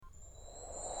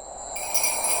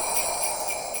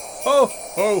Ho,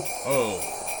 ho, ho.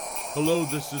 Hello,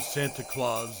 this is Santa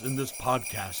Claus, and this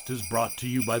podcast is brought to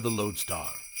you by the Loadstar,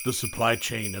 the supply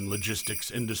chain and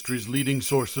logistics industry's leading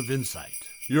source of insight.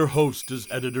 Your host is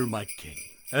editor Mike King,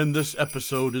 and this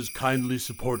episode is kindly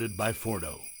supported by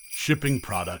Forto, shipping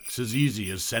products as easy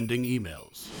as sending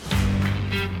emails.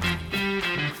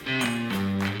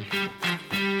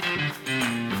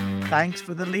 Thanks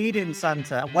for the lead-in,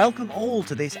 Santa. Welcome all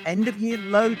to this end-of-year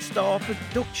Loadstar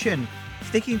production.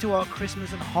 Sticking to our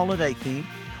Christmas and holiday theme,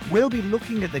 we'll be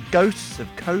looking at the ghosts of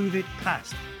COVID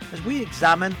past as we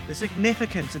examine the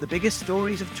significance of the biggest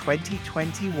stories of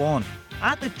 2021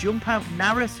 and the jump-out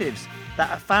narratives that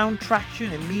have found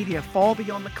traction in media far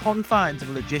beyond the confines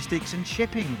of logistics and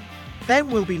shipping. Then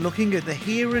we'll be looking at the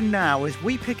here and now as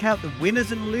we pick out the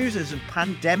winners and losers of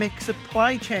pandemic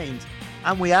supply chains,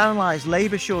 and we analyse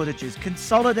labour shortages,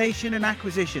 consolidation and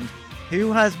acquisitions,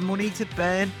 who has money to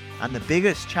burn, and the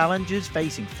biggest challenges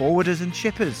facing forwarders and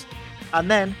shippers.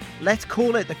 And then, let's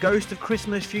call it the ghost of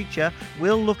Christmas future,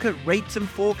 we'll look at rates and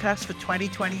forecasts for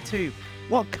 2022,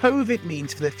 what COVID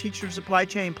means for the future of supply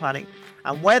chain planning,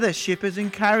 and whether shippers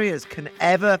and carriers can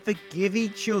ever forgive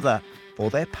each other for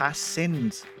their past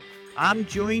sins. I'm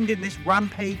joined in this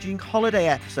rampaging holiday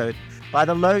episode by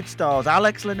the Loadstars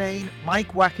Alex Lennane,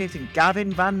 Mike Wackett and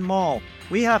Gavin Van Marle.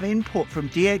 We have input from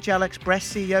DHL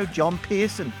Express CEO John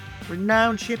Pearson,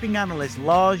 renowned shipping analyst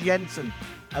Lars Jensen,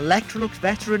 Electrolux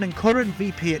veteran and current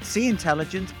VP at Sea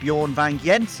Intelligence Bjorn Vang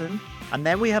Jensen, and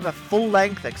then we have a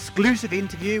full-length exclusive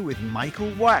interview with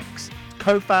Michael Wackett,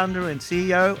 co-founder and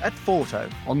CEO at Forto.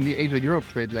 On the Asia-Europe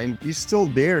trade lane, we still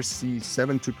there see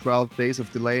 7 to 12 days of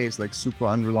delays, like super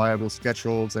unreliable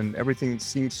schedules, and everything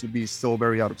seems to be still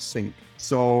very out of sync.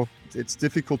 So it's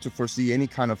difficult to foresee any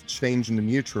kind of change in the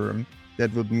near term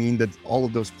that would mean that all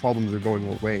of those problems are going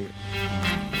away.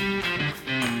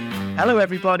 Hello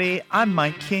everybody, I'm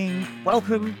Mike King.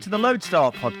 Welcome to the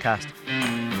Loadstar podcast.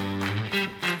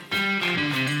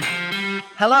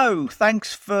 Hello,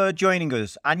 thanks for joining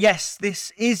us. And yes,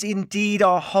 this is indeed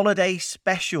our holiday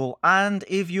special. And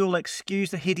if you'll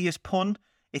excuse the hideous pun,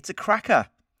 it's a cracker.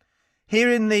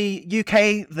 Here in the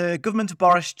UK, the government of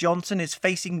Boris Johnson is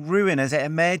facing ruin as it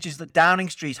emerges that Downing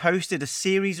Street hosted a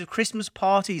series of Christmas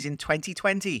parties in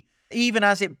 2020, even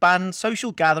as it banned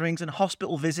social gatherings and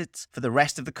hospital visits for the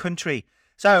rest of the country.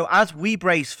 So as we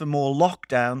brace for more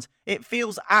lockdowns, it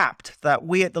feels apt that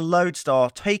we at the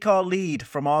Loadstar take our lead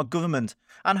from our government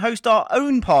and host our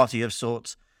own party of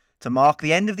sorts to mark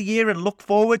the end of the year and look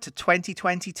forward to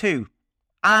 2022.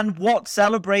 And what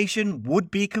celebration would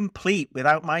be complete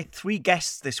without my three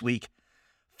guests this week?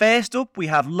 First up, we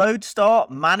have Loadstar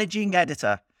Managing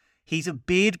Editor. He's a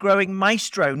beard-growing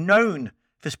maestro known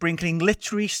for sprinkling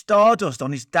literary stardust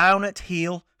on his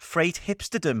down-at-heel freight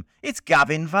hipsterdom. It's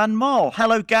Gavin Van Marle.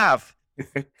 Hello, Gav.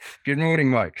 Good morning,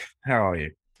 Mike. How are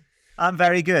you? I'm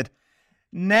very good.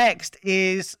 Next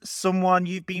is someone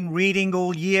you've been reading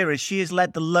all year as she has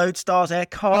led the Loadstar's air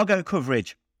cargo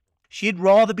coverage. She'd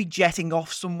rather be jetting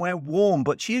off somewhere warm,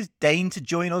 but she has deigned to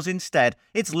join us instead.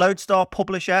 It's Loadstar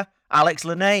Publisher Alex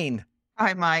Lennane.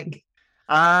 Hi, Mike.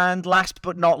 And last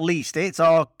but not least, it's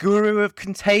our guru of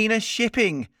container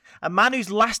shipping, a man whose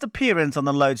last appearance on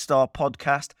the Loadstar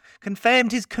podcast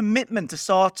confirmed his commitment to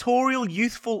sartorial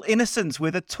youthful innocence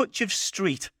with a touch of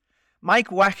street. Mike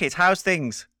Wackett, how's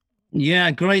things?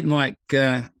 Yeah, great, Mike.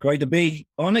 Great to be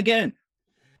on again.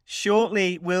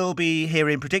 Shortly, we'll be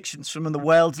hearing predictions from the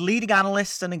world's leading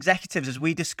analysts and executives as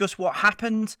we discuss what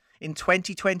happened in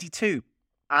 2022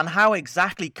 and how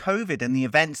exactly COVID and the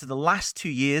events of the last 2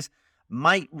 years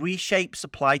might reshape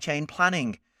supply chain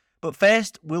planning. But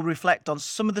first, we'll reflect on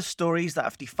some of the stories that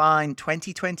have defined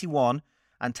 2021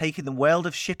 and taken the world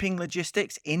of shipping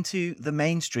logistics into the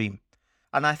mainstream.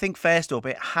 And I think first up,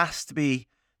 it has to be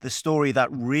the story that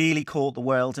really caught the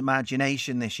world's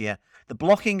imagination this year, the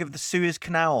blocking of the Suez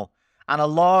Canal and a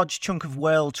large chunk of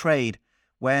world trade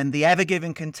when the Ever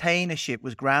Given container ship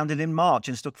was grounded in March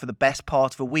and stuck for the best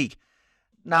part of a week.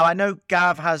 Now, I know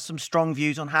Gav has some strong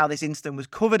views on how this incident was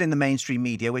covered in the mainstream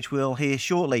media, which we'll hear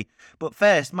shortly. But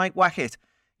first, Mike Wackett,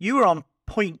 you were on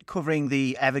point covering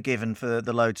the Ever Given for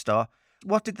the Loadstar.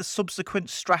 What did the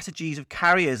subsequent strategies of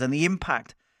carriers and the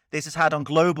impact this has had on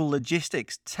global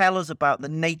logistics tell us about the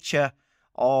nature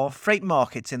of freight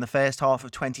markets in the first half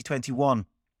of 2021?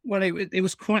 Well, it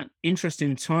was quite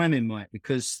interesting timing, Mike,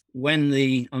 because when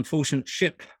the unfortunate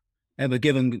ship Ever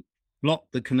Given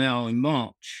blocked the canal in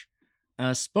March,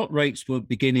 spot rates were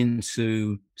beginning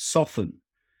to soften,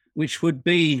 which would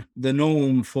be the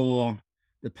norm for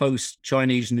the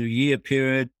post-Chinese New Year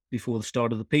period before the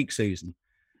start of the peak season.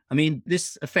 I mean,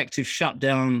 this effective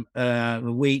shutdown a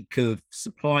week of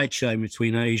supply chain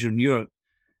between Asia and Europe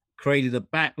created a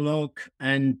backlog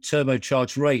and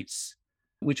turbocharged rates,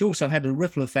 which also had a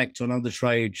ripple effect on other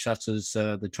trade such as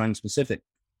the Trans-Pacific.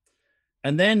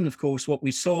 And then, of course, what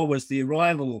we saw was the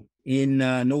arrival in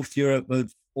North Europe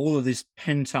of all of this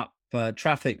pent-up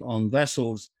traffic on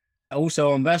vessels,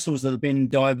 also on vessels that have been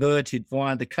diverted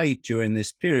via the Cape during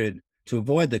this period to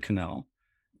avoid the canal,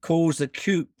 caused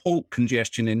acute port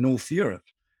congestion in North Europe,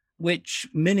 which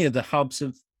many of the hubs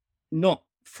have not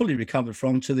fully recovered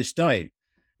from to this day.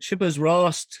 Shippers were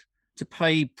asked to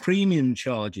pay premium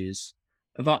charges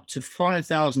of up to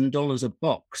 $5,000 a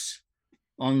box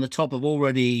on the top of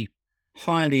already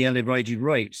highly elevated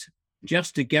rates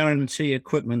just to guarantee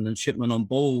equipment and shipment on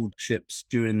board ships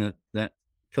during that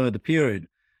further period.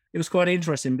 It was quite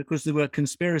interesting because there were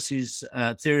conspiracies,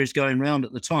 theories going around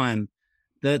at the time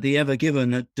that the Ever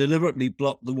Given had deliberately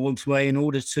blocked the waterway in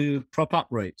order to prop up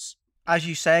rates. As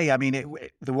you say, I mean,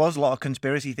 there was a lot of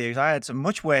conspiracy theories. I had some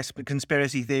much worse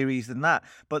conspiracy theories than that.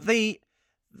 But the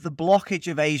blockage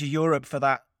of Asia-Europe for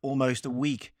that almost a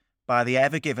week by the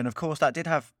Ever Given, of course, that did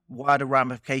have wider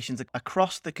ramifications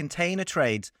across the container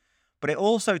trades. But it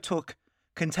also took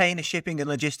container shipping and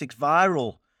logistics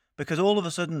viral because all of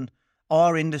a sudden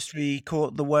our industry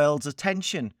caught the world's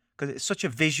attention because it's such a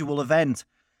visual event.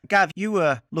 Gav, you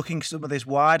were looking at some of this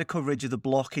wider coverage of the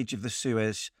blockage of the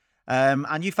Suez,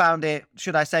 and you found it,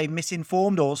 should I say,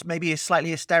 misinformed or maybe slightly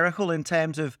hysterical in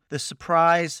terms of the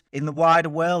surprise in the wider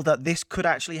world that this could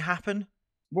actually happen.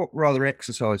 What rather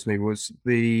exercised me was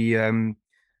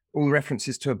all the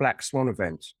references to a black swan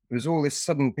event. There was all this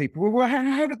sudden people, well,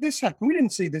 how did this happen? We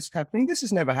didn't see this happening. This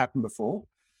has never happened before.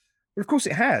 But of course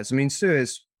it has. I mean,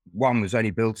 Suez 1 was only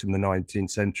built in the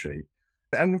 19th century.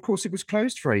 And of course, it was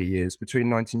closed for 8 years between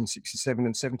 1967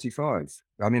 and 75.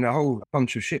 I mean, a whole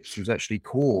bunch of ships was actually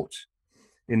caught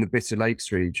in the Bitter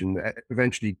Lakes region that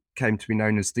eventually came to be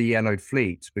known as the Yellow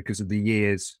Fleet because of the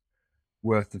years'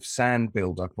 worth of sand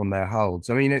buildup on their hulls.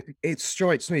 I mean, it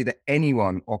strikes me that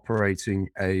anyone operating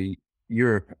a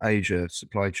Europe-Asia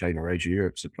supply chain or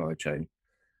Asia-Europe supply chain,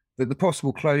 that the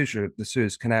possible closure of the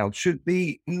Suez Canal should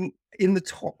be in the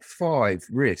top 5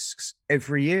 risks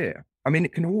every year. I mean,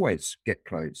 it can always get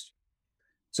closed.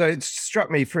 So it struck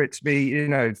me for it to be, you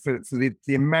know, for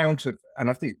the amount of, and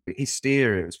I think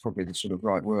hysteria is probably the sort of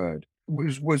right word,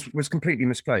 was completely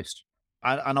misplaced.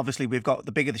 And obviously we've got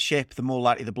the bigger the ship, the more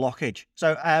likely the blockage.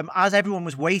 So as everyone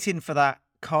was waiting for that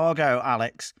cargo,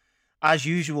 Alex, as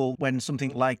usual, when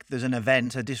something like there's an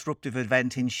event, a disruptive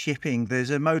event in shipping,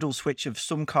 there's a modal switch of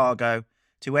some cargo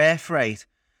to air freight.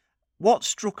 What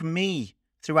struck me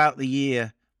throughout the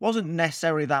year wasn't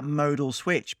necessarily that modal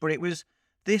switch, but it was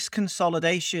this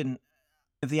consolidation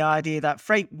of the idea that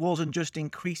freight wasn't just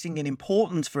increasing in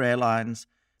importance for airlines,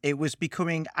 it was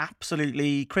becoming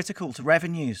absolutely critical to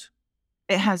revenues.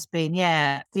 It has been,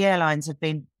 yeah. The airlines have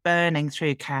been burning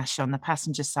through cash on the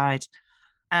passenger side,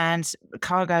 and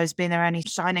cargo has been their only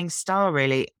shining star,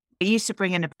 really. It used to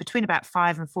bring in between about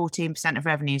 5 and 14% of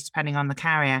revenues, depending on the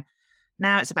carrier.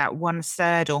 Now it's about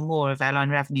 1/3 or more of airline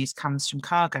revenues comes from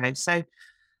cargo. So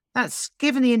that's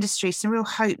given the industry some real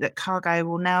hope that cargo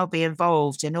will now be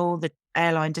involved in all the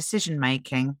airline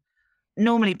decision-making.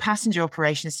 Normally, passenger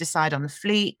operations decide on the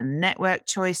fleet and network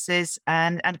choices,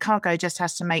 and cargo just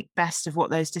has to make best of what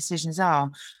those decisions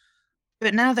are.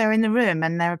 But now they're in the room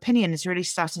and their opinion is really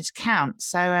starting to count.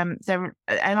 So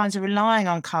airlines are relying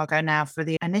on cargo now for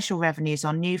the initial revenues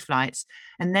on new flights,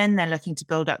 and then they're looking to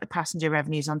build up the passenger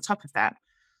revenues on top of that.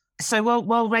 So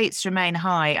while rates remain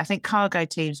high, I think cargo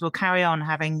teams will carry on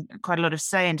having quite a lot of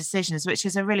say in decisions, which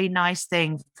is a really nice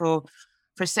thing for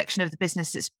a section of the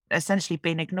business that's essentially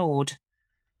been ignored.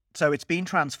 So it's been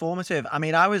transformative. I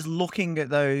mean, I was looking at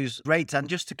those rates, and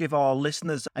just to give our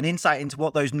listeners an insight into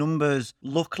what those numbers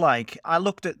look like, I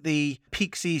looked at the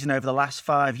peak season over the last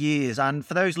 5 years. And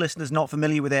for those listeners not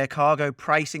familiar with air cargo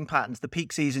pricing patterns, the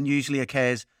peak season usually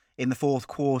occurs in the fourth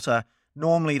quarter.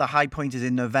 Normally, the high point is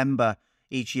in November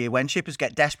each year when shippers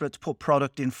get desperate to put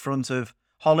product in front of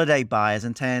holiday buyers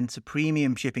and turn to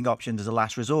premium shipping options as a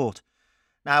last resort.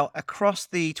 Now, across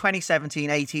the 2017,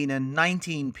 18 and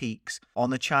 19 peaks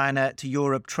on the China to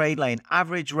Europe trade lane,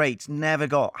 average rates never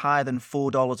got higher than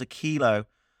 $4 a kilo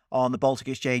on the Baltic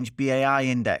Exchange BAI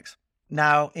index.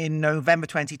 Now, in November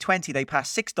 2020, they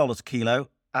passed $6 a kilo.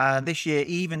 And this year,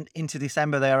 even into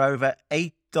December, they are over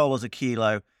 $8 a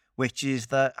kilo, which is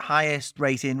the highest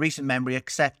rate in recent memory,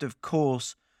 except, of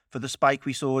course, for the spike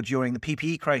we saw during the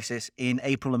PPE crisis in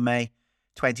April and May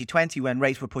 2020, when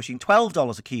rates were pushing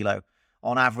 $12 a kilo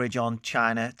on average on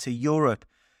China to Europe.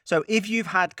 So if you've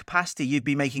had capacity, you'd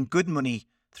be making good money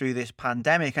through this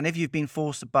pandemic. And if you've been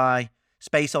forced to buy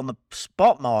space on the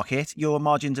spot market, your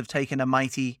margins have taken a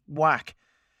mighty whack.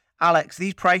 Alex,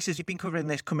 these prices, you've been covering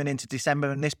this coming into December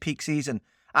and this peak season.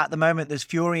 At the moment, there's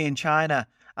fury in China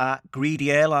at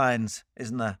greedy airlines,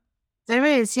 isn't there? There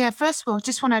is, yeah. First of all,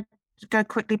 just want to go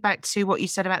quickly back to what you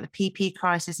said about the PP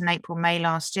crisis in April, May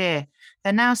last year.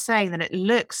 They're now saying that it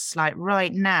looks like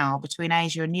right now between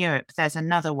Asia and Europe, there's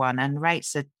another one and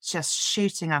rates are just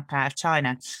shooting up out of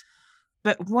China.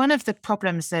 But one of the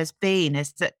problems there's been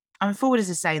is that forwarders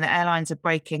are saying that airlines are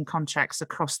breaking contracts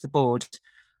across the board.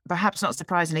 Perhaps not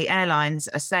surprisingly, airlines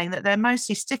are saying that they're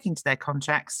mostly sticking to their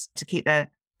contracts to keep their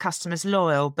customers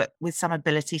loyal, but with some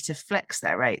ability to flex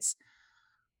their rates.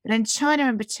 But in China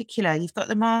in particular, you've got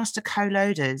the master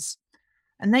co-loaders,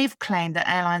 and they've claimed that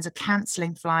airlines are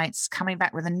cancelling flights, coming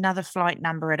back with another flight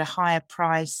number at a higher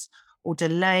price, or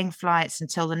delaying flights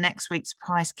until the next week's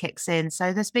price kicks in.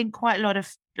 So there's been quite a lot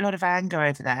of anger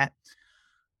over there.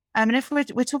 And if we're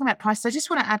talking about price, I just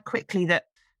want to add quickly that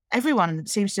everyone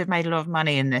seems to have made a lot of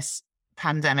money in this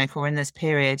pandemic or in this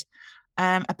period,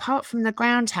 apart from the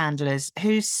ground handlers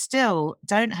who still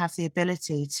don't have the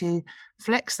ability to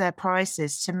flex their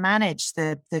prices to manage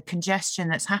the congestion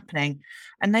that's happening.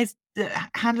 And the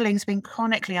handling's been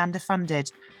chronically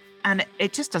underfunded. And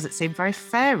it just doesn't seem very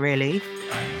fair, really.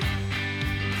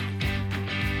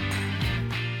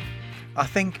 I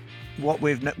think what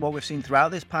we've seen throughout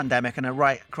this pandemic and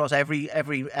right across every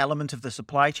element of the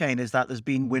supply chain is that there's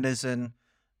been winners and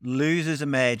losers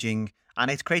emerging,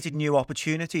 and it's created new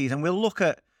opportunities. And we'll look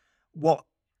at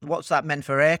what's that meant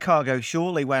for air cargo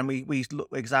surely when we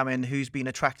examine who's been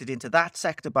attracted into that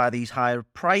sector by these higher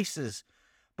prices.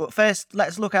 But first,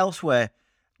 let's look elsewhere.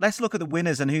 Let's look at the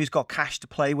winners and who's got cash to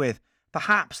play with.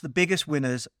 Perhaps the biggest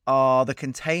winners are the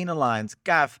container lines.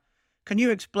 Gav, can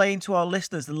you explain to our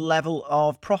listeners the level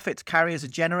of profits carriers are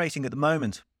generating at the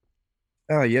moment?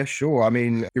 Oh, yeah, sure. I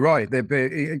mean, you're right.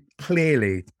 They're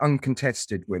clearly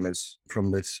uncontested winners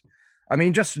from this. I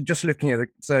mean, just looking at the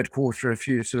third quarter, a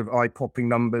few sort of eye-popping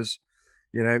numbers.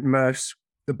 You know, Maersk,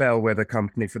 the bellwether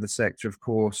company for the sector, of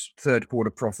course, third quarter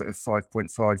profit of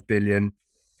 5.5 billion.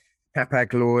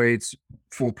 Hapag-Lloyd's,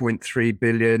 4.3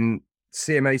 billion.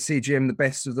 CMA CGM, the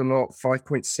best of the lot,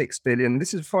 5.6 billion.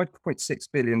 This is a $5.6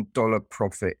 billion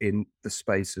profit in the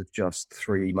space of just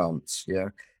 3 months. Yeah.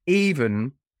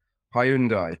 Even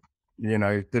Hyundai, you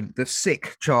know, the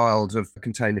sick child of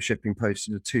container shipping,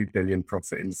 posted a 2 billion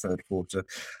profit in the third quarter.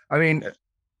 I mean,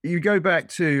 you go back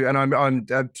to, and I'm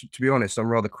to be honest, I'm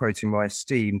rather quoting my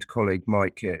esteemed colleague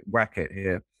Mike Wackett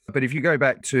here. But if you go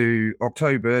back to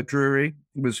October, Drury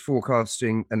was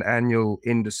forecasting an annual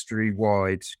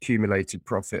industry-wide cumulated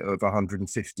profit of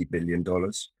 $150 billion.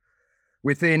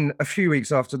 Within a few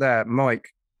weeks after that, Mike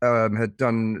had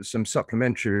done some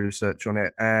supplementary research on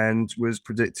it and was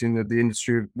predicting that the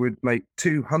industry would make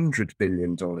 $200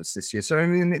 billion this year. So I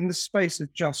mean, in the space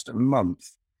of just a month,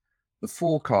 the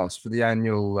forecast for the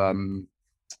annual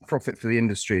profit for the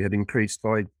industry had increased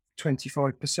by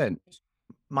 25%.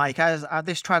 Mike, as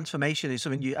this transformation is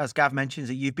something as Gav mentions,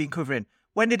 that you've been covering.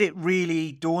 When did it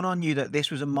really dawn on you that this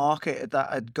was a market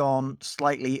that had gone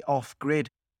slightly off grid?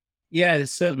 Yeah,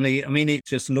 certainly. I mean, it's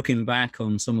just looking back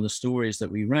on some of the stories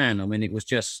that we ran. I mean, it was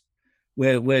just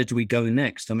where do we go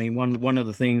next? I mean, one of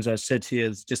the things I said here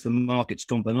is just the market's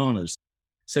gone bananas.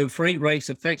 So freight rates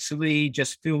effectively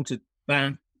just filtered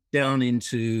back down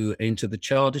into the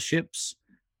charter ships.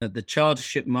 The charter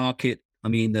ship market, I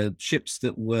mean, the ships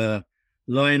that were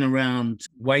lying around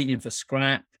waiting for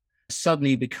scrap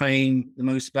suddenly became the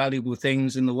most valuable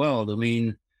things in the world. I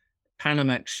mean,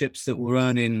 Panamax ships that were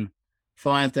earning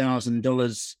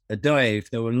 $5,000 a day,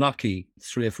 if they were lucky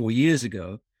 3 or 4 years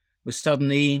ago, were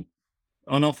suddenly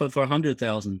on offer for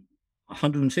 $100,000,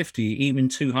 $150,000, even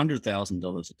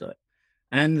 $200,000 a day.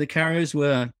 And the carriers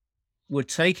were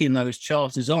taking those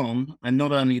charters on, and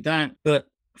not only that, but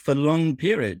for long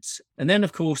periods. And then,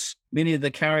 of course, many of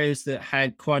the carriers that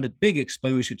had quite a big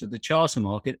exposure to the charter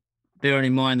market, bearing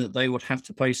in mind that they would have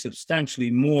to pay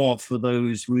substantially more for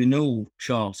those renewal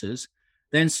charters,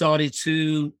 then started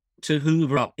to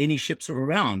hoover up any ships that were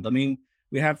around. I mean,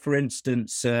 we have, for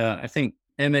instance, I think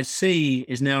MSC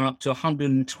is now up to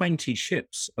 120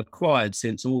 ships acquired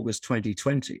since August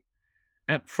 2020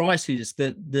 at prices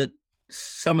that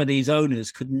some of these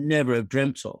owners could never have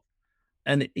dreamt of.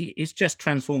 And it's just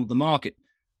transformed the market.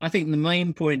 I think the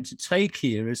main point to take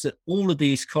here is that all of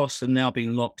these costs are now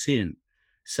being locked in.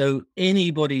 So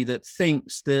anybody that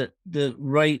thinks that the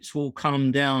rates will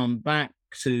come down back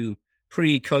to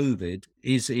pre-COVID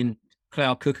is in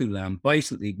cloud cuckoo land,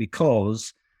 basically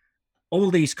because all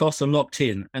these costs are locked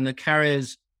in and the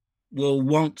carriers will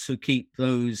want to keep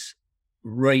those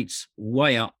rates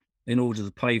way up in order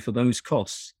to pay for those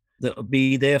costs that will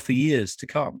be there for years to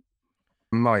come.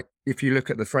 Mike, if you look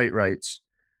at the freight rates,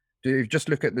 just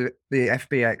look at the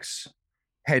FBX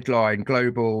headline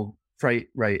global freight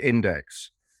rate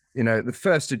index. The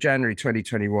 1st of January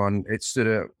 2021, it stood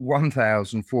at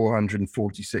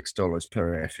 $1,446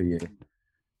 per FEU.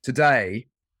 Today,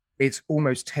 it's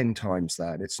almost 10 times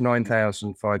that. It's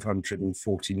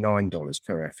 $9,549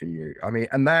 per FEU. I mean,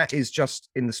 and that is just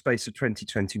in the space of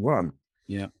 2021.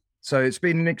 Yeah. So it's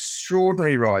been an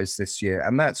extraordinary rise this year.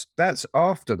 And that's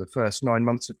after the first 9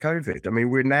 months of COVID. I mean,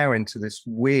 we're now into this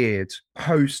weird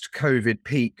post-COVID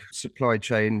peak supply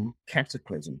chain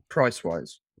cataclysm,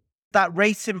 price-wise. That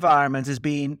rates environment has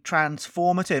been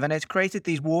transformative, and it's created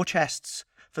these war chests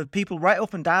for people right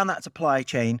up and down that supply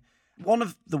chain. One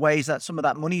of the ways that some of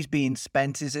that money's being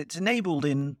spent is it's enabled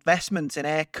investments in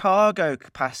air cargo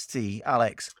capacity,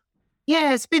 Alex.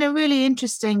 Yeah, it's been a really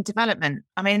interesting development.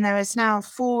 I mean, there is now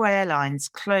 4 airlines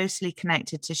closely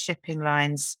connected to shipping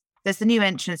lines. There's the new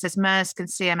entrants, there's Maersk and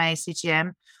CMA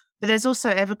CGM, but there's also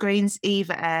Evergreen's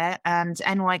Eva Air and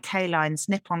NYK Line's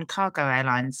Nippon Cargo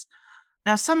Airlines.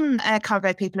 Now, some air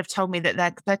cargo people have told me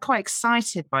that they're quite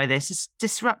excited by this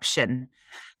disruption.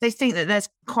 They think that there's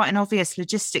quite an obvious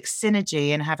logistics synergy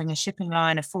in having a shipping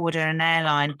line, a forwarder, and an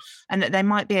airline, and that they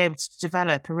might be able to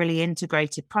develop a really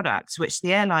integrated product, which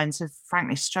the airlines have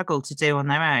frankly struggled to do on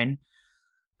their own.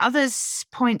 Others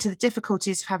point to the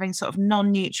difficulties of having sort of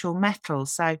non-neutral metal.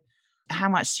 So how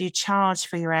much do you charge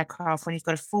for your aircraft when you've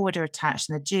got a forwarder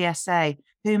attached and the GSA?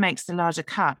 Who makes the larger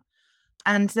cut?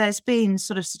 And there's been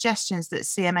sort of suggestions that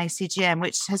CMA CGM,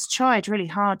 which has tried really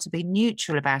hard to be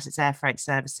neutral about its air freight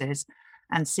services,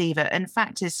 and CEVA, in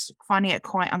fact, is finding it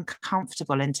quite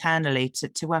uncomfortable internally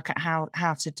to work out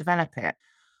how to develop it.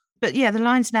 But yeah, the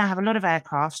lines now have a lot of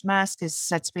aircraft. Maersk is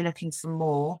said to be looking for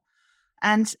more.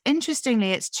 And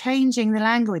interestingly, it's changing the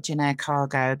language in air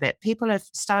cargo a bit. People are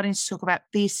starting to talk about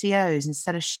BCOs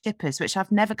instead of shippers, which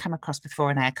I've never come across before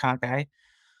in air cargo.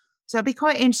 So it'll be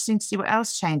quite interesting to see what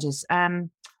else changes.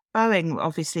 Boeing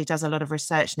obviously does a lot of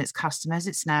research in its customers.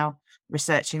 It's now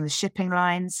researching the shipping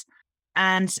lines.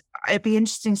 And it'd be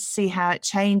interesting to see how it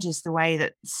changes the way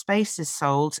that space is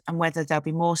sold and whether there'll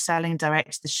be more selling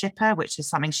direct to the shipper, which is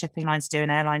something shipping lines do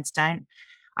and airlines don't.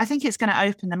 I think it's going to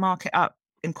open the market up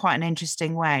in quite an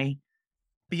interesting way.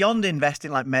 Beyond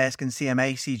investing like Maersk and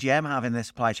CMA CGM have in their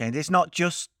supply chain, it's not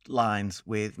just lines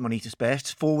with money to spare.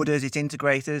 It's forwarders, it's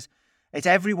integrators. It's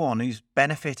everyone who's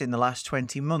benefited in the last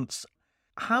 20 months.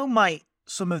 How might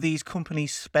some of these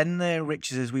companies spend their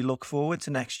riches as we look forward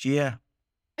to next year?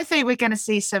 I think we're going to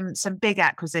see some big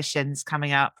acquisitions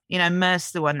coming up.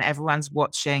 Maersk, the one that everyone's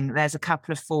watching. There's a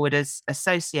couple of forwarders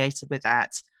associated with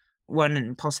that,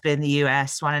 one possibly in the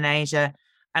US, one in Asia.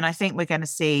 And I think we're going to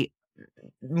see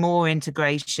more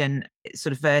integration,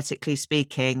 sort of vertically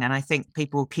speaking. And I think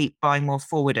people will keep buying more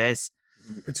forwarders.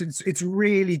 It's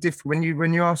really difficult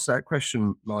when you ask that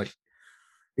question, Mike.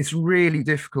 It's really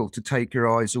difficult to take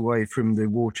your eyes away from the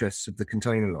war chests of the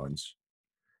container lines,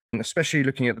 and especially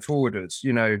looking at the forwarders.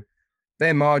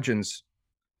 Their margins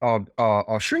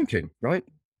are shrinking, right?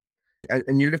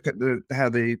 And you look at how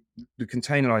the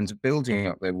container lines are building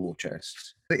up their war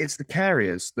chests. It's the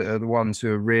carriers that are the ones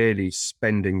who are really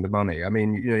spending the money. I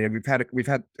mean, we've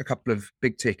had a couple of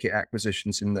big ticket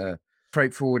acquisitions in the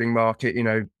freight forwarding market,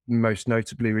 most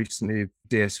notably recently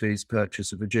DSV's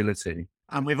purchase of Agility.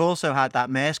 And we've also had that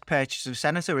Maersk purchase of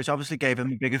Senator, which obviously gave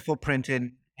them a bigger footprint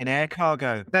in air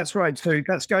cargo. That's right. So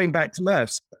that's going back to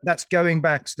Maersk. That's going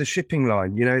back to the shipping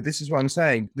line. This is what I'm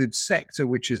saying. The sector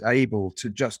which is able to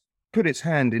just put its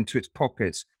hand into its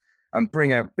pockets and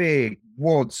bring out big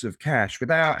wads of cash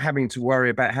without having to worry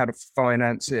about how to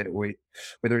finance it, or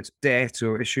whether it's debt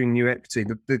or issuing new equity.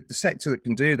 The sector that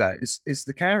can do that is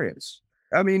the carriers.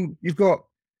 I mean,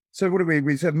 so what do we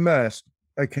have Maersk,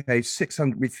 okay,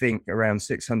 600, we think around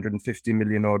 650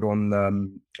 million odd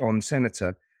on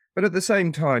Senator. But at the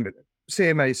same time,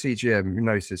 CMA CGM, you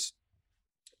notice,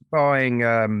 buying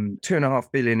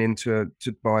 2.5 billion to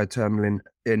buy a terminal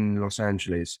in Los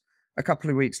Angeles. A couple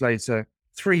of weeks later,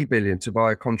 3 billion to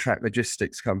buy a contract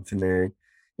logistics company.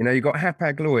 You've got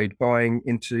Hapag-Lloyd buying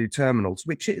into terminals,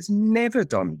 which it's never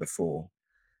done before.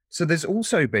 So there's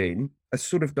also been a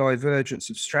sort of divergence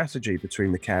of strategy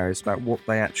between the carriers about what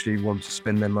they actually want to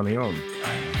spend their money on.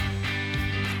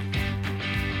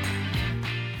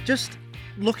 Just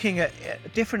looking at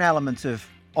different elements of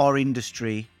our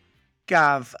industry,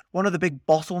 Gav, one of the big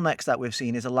bottlenecks that we've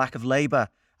seen is a lack of labour.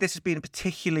 This has been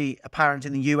particularly apparent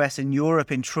in the US and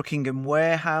Europe in trucking and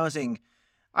warehousing.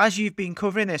 As you've been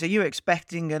covering this, are you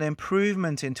expecting an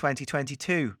improvement in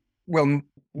 2022? Well,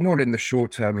 Not in the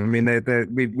short term. I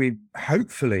mean, we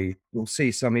hopefully will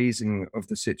see some easing of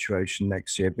the situation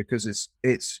next year, because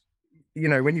it's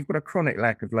when you've got a chronic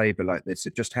lack of labour like this,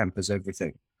 it just hampers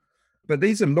everything. But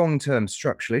these are long-term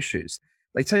structural issues.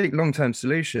 They take long-term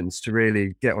solutions to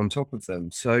really get on top of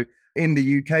them. So in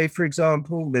the UK, for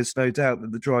example, there's no doubt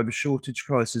that the driver shortage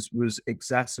crisis was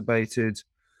exacerbated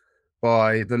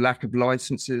by the lack of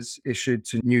licenses issued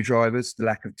to new drivers, the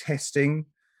lack of testing.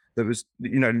 There was,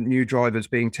 new drivers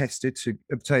being tested to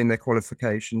obtain their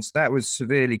qualifications. That was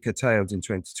severely curtailed in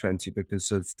 2020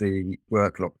 because of the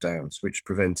work lockdowns, which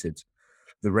prevented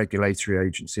the regulatory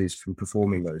agencies from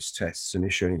performing those tests and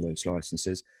issuing those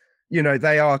licenses.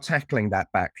 They are tackling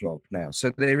that backlog now.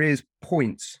 So there is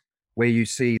points where you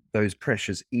see those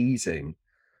pressures easing,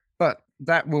 but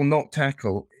that will not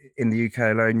tackle, in the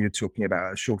UK alone, you're talking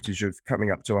about a shortage of coming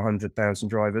up to 100,000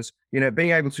 drivers.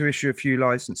 Being able to issue a few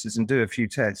licenses and do a few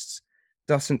tests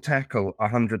doesn't tackle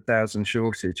 100,000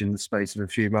 shortage in the space of a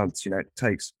few months. It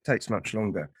takes much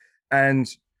longer. And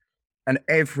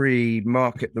every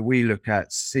market that we look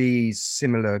at sees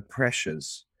similar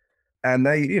pressures. And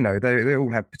they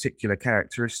all have particular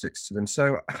characteristics to them.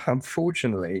 So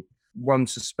unfortunately, one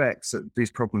suspects that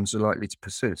these problems are likely to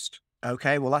persist.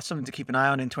 Okay, well, that's something to keep an eye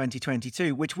on in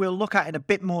 2022, which we'll look at in a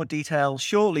bit more detail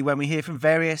shortly when we hear from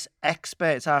various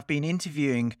experts I've been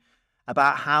interviewing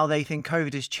about how they think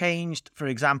COVID has changed, for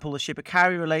example, the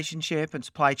shipper-carrier relationship and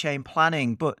supply chain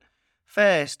planning. But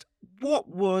first, what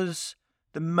was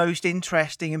the most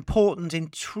interesting, important,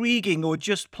 intriguing, or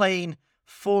just plain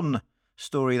fun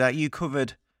story that you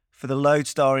covered for the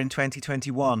Loadstar in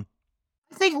 2021?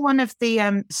 I think one of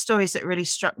the stories that really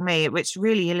struck me, which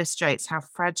really illustrates how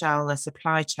fragile the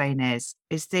supply chain is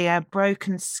the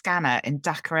broken scanner in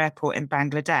Dhaka Airport in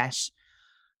Bangladesh.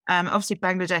 Obviously,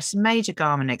 Bangladesh is a major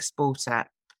garment exporter.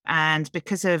 And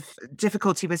because of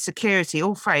difficulty with security,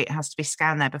 all freight has to be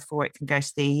scanned there before it can go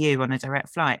to the EU on a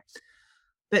direct flight.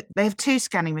 But they have 2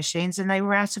 scanning machines and they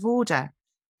were out of order.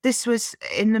 This was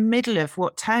in the middle of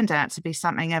what turned out to be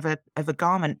something of a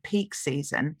garment peak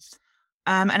season.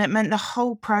 And it meant the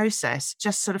whole process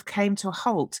just sort of came to a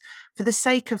halt for the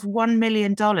sake of $1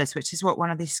 million, which is what one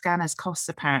of these scanners costs,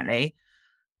 apparently.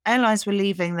 Airlines were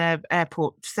leaving the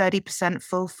airport 30%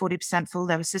 full, 40% full.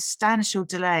 There were substantial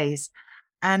delays.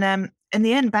 And in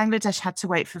the end, Bangladesh had to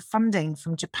wait for funding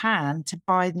from Japan to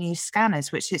buy new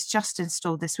scanners, which it's just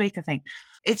installed this week, I think.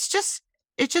 It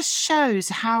just shows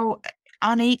how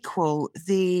unequal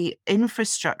the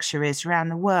infrastructure is around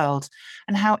the world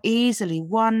and how easily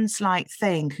one slight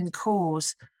thing can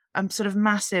cause sort of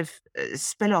massive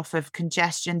spill-off of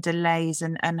congestion, delays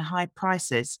and high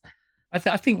prices. I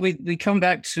think we come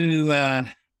back to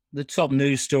the top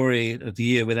news story of the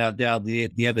year, without doubt, the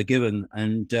Ever Given,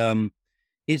 and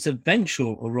its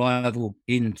eventual arrival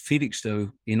in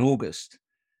Felixstowe in August.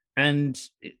 And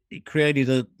it created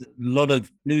a lot of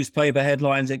newspaper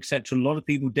headlines, etc. A lot of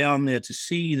people down there to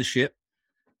see the ship,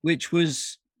 which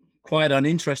was quite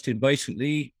uninteresting,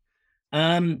 basically.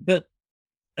 But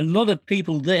a lot of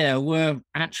people there were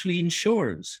actually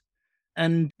insurers.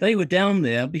 And they were down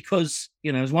there because,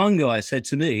 as one guy said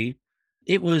to me,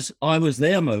 it was I was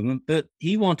there moment, but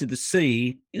he wanted to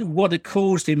see what had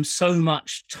caused him so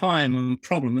much time and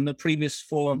problem in the previous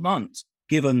 4 months,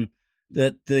 given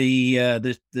that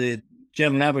the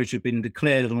general average had been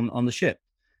declared on the ship.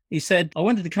 He said, I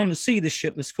wanted to come and see this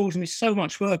ship that's caused me so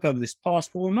much work over this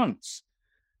past 4 months.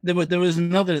 There was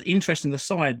another interesting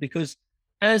aside, because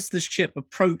as the ship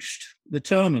approached the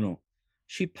terminal,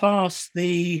 she passed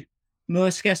the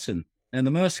Maersk Essen, and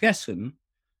the Maersk Essen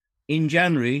in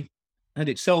January had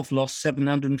itself lost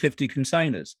 750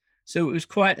 containers. So it was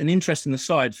quite an interesting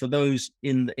aside for those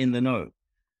in the know.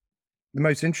 The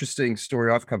most interesting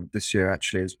story I've covered this year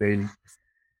actually has been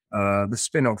the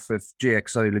spin-off of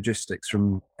GXO Logistics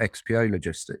from XPO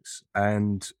Logistics.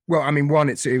 And, well, I mean, one,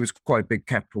 it was quite a big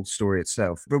capital story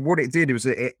itself. But what it did was,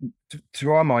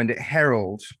 to our mind, it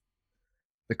heralded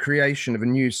the creation of a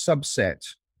new subset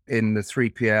in the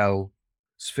 3PL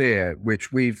sphere, which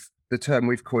the term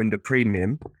we've coined a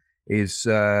premium is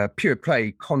pure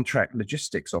play contract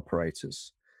logistics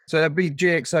operators. So there'd be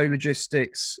GXO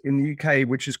Logistics in the UK,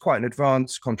 which is quite an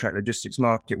advanced contract logistics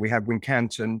market. We have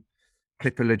Wincanton,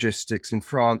 Clipper Logistics. In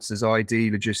France, there's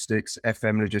ID Logistics,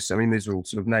 FM Logistics. I mean, these are all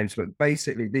sort of names, but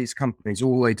basically these companies,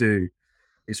 all they do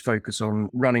is focus on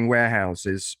running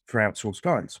warehouses for outsourced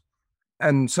clients.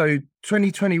 And so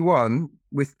 2021,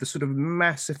 with the sort of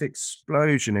massive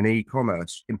explosion in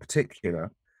e-commerce in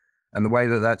particular, and the way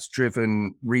that that's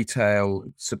driven retail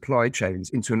supply chains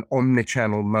into an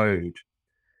omnichannel mode,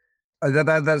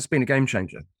 that's been a game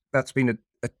changer. That's been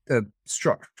a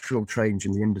structural change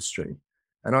in the industry.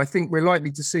 And I think we're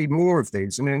likely to see more of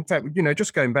these. And in fact,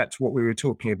 just going back to what we were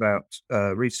talking about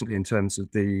recently in terms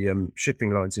of the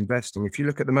shipping lines investing, if you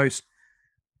look at the most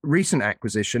recent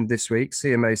acquisition this week,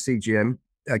 CMA CGM,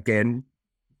 again,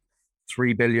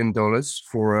 $3 billion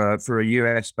for a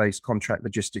US-based contract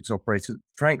logistics operator,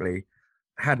 frankly,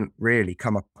 hadn't really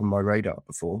come up on my radar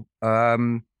before.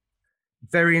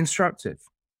 Very instructive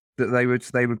that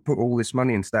they would put all this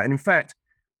money into that. And in fact,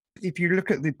 if you look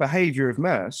at the behavior of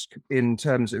Maersk in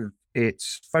terms of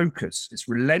its focus, its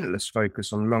relentless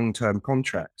focus on long-term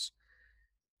contracts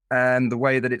and the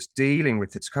way that it's dealing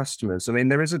with its customers, I mean,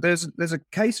 there's a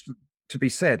case to be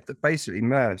said that basically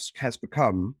Maersk has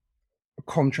become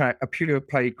a pure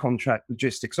play contract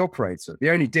logistics operator.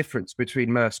 The only difference between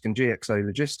Maersk and GXO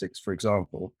Logistics, for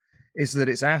example, is that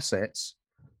its assets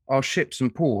are ships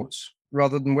and ports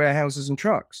rather than warehouses and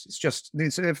trucks.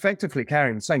 It's effectively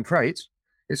carrying the same freight.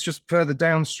 It's just further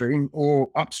downstream or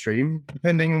upstream,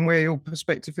 depending on where your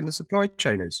perspective in the supply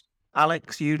chain is.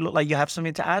 Alex, you look like you have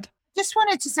something to add. Just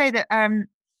wanted to say that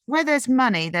where there's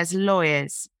money, there's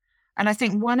lawyers. And I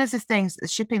think one of the things that the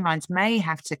shipping lines may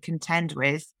have to contend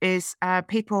with is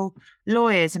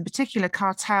lawyers, in particular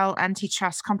cartel,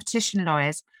 antitrust, competition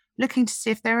lawyers, looking to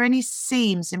see if there are any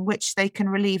seams in which they can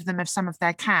relieve them of some of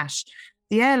their cash.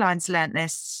 The airlines learnt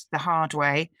this the hard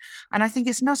way. And I think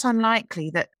it's not unlikely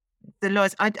that the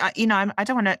lawyers, I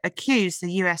don't want to accuse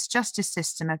the US justice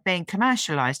system of being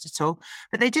commercialized at all,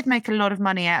 but they did make a lot of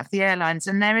money out of the airlines.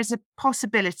 And there is a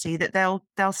possibility that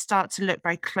they'll start to look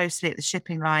very closely at the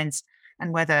shipping lines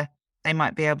and whether they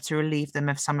might be able to relieve them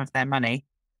of some of their money.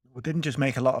 We didn't just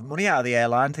make a lot of money out of the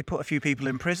airlines, they put a few people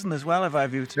in prison as well, if I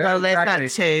view to. Well, there's that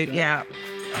too, yeah.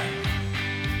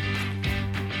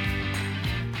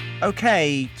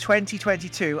 Okay,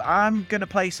 2022. I'm going to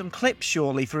play some clips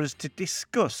shortly for us to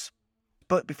discuss.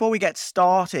 But before we get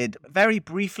started, very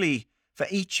briefly for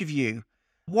each of you,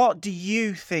 what do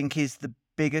you think is the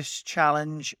biggest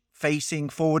challenge facing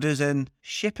forwarders and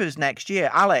shippers next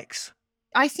year? Alex?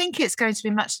 I think it's going to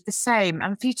be much the same.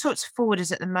 And if you talk to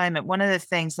forwarders at the moment, one of the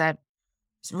things they're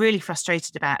really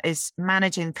frustrated about is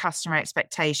managing customer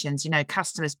expectations.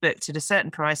 Customers booked at a certain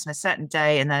price on a certain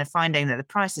day, and they're finding that the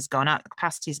price has gone up, the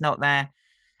capacity is not there.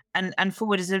 And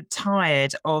forwarders are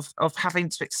tired of having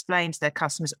to explain to their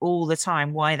customers all the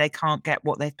time why they can't get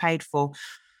what they've paid for.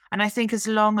 And I think as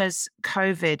long as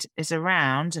COVID is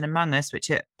around and among us,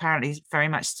 which it apparently very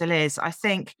much still is, I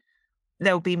think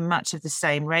there'll be much of the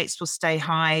same. Rates will stay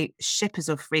high. Shippers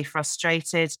will be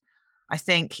frustrated. I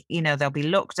think, there'll be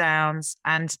lockdowns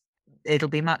and it'll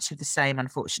be much of the same,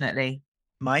 unfortunately.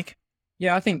 Mike?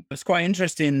 Yeah, I think it's quite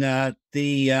interesting.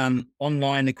 The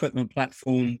online equipment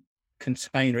platform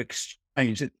Container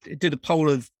Exchange, it did a poll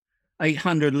of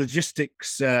 800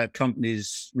 logistics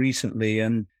companies recently.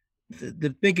 And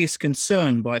the biggest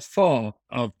concern by far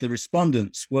of the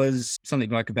respondents was something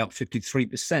like about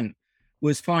 53%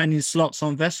 was finding slots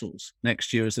on vessels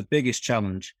next year as the biggest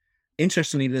challenge.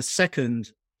 Interestingly, the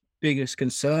second biggest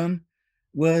concern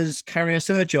was carrier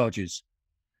surcharges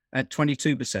at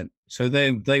 22%. So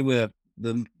they were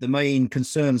the main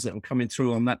concerns that were coming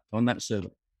through on that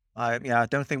survey. I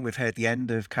don't think we've heard the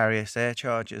end of carrier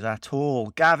surcharges at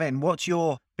all. Gavin, what's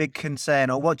your big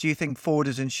concern, or what do you think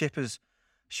forwarders and shippers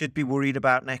should be worried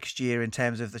about next year in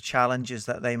terms of the challenges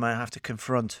that they might have to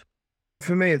confront?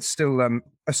 For me, it's still,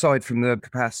 aside from the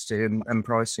capacity and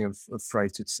pricing of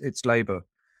freight, it's labour.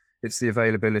 It's the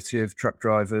availability of truck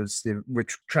drivers,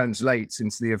 which translates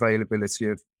into the availability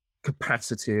of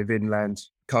capacity of inland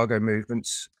cargo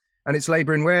movements. And it's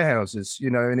labour in warehouses,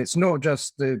 and it's not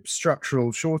just the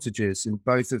structural shortages in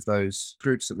both of those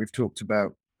groups that we've talked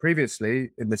about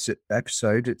previously in this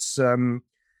episode. It's,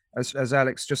 as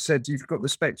Alex just said, you've got the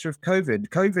spectre of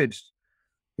COVID.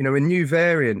 When new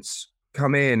variants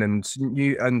come in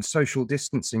and social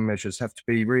distancing measures have to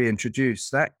be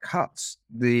reintroduced, that cuts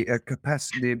the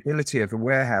capacity, the ability of a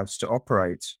warehouse to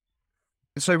operate.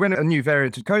 So when a new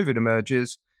variant of COVID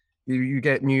emerges, you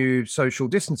get new social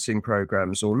distancing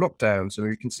programs or lockdowns. And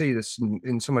we can see this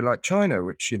in somewhere like China,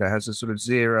 which, has a sort of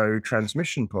zero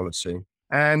transmission policy.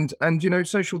 And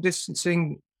social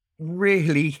distancing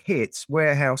really hits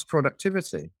warehouse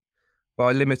productivity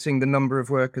by limiting the number of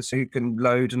workers who can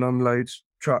load and unload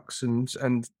trucks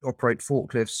and operate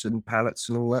forklifts and pallets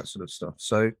and all that sort of stuff.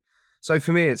 So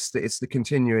for me, it's the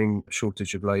continuing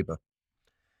shortage of labour.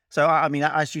 So, I mean,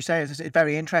 as you say, it's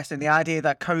very interesting. The idea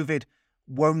that COVID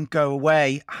won't go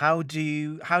away. How do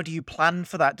you plan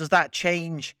for that? Does that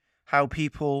change how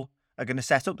people are going to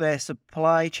set up their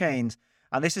supply chains?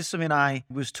 And this is something I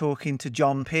was talking to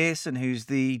John Pearson, who's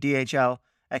the DHL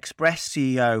Express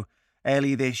CEO,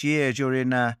 earlier this year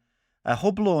during a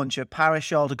hub launch at Paris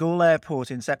Charles de Gaulle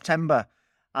Airport in September.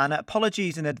 And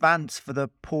apologies in advance for the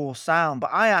poor sound, but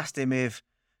I asked him if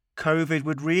COVID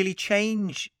would really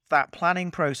change that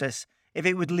planning process, if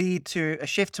it would lead to a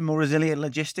shift to more resilient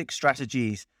logistics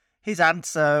strategies. His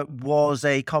answer was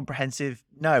a comprehensive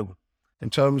no. In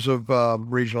terms of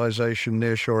regionalization,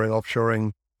 nearshoring,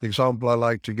 offshoring, the example I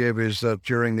like to give is that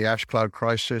during the ash cloud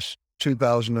crisis,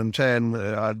 2010,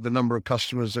 the number of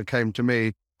customers that came to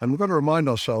me, and we've got to remind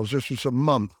ourselves, this was a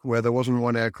month where there wasn't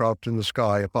one aircraft in the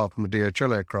sky, apart from the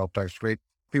DHL aircraft, actually.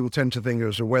 People tend to think it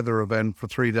was a weather event for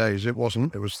 3 days. It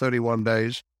wasn't. It was 31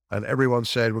 days. And everyone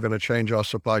said, we're going to change our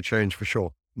supply chains for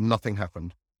sure. Nothing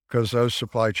happened, because those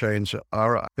supply chains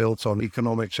are built on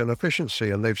economics and efficiency,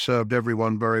 and they've served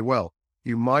everyone very well.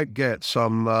 You might get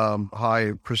some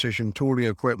high precision tooling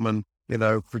equipment,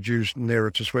 produced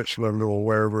nearer to Switzerland or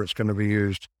wherever it's going to be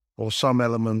used, or some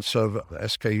elements of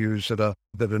SKUs that are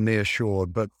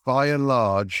nearshored. But by and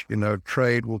large,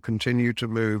 trade will continue to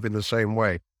move in the same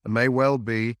way. It may well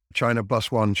be China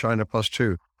plus one, China plus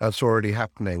two. That's already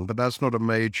happening, but that's not a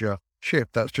major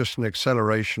shift. That's just an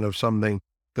acceleration of something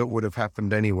that would have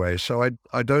happened anyway. So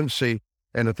I don't see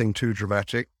anything too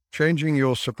dramatic. Changing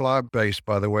your supply base,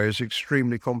 by the way, is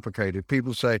extremely complicated.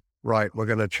 People say, right, we're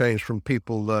going to change from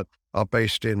people that are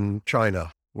based in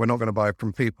China. We're not going to buy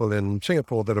from people in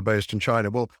Singapore that are based in China.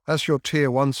 Well, that's your tier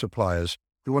one suppliers.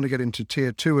 You want to get into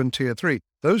tier two and tier three.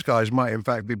 Those guys might, in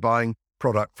fact, be buying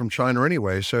product from China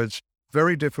anyway. So it's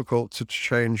very difficult to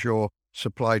change your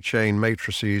supply chain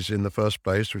matrices in the first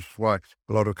place, which is why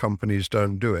a lot of companies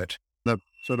don't do it. The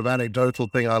sort of anecdotal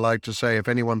thing I like to say, if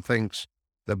anyone thinks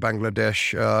the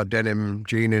Bangladesh denim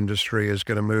jean industry is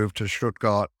going to move to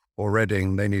Stuttgart or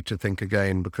Reading, they need to think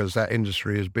again, because that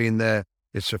industry has been there,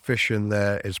 it's efficient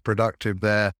there, it's productive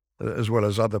there, as well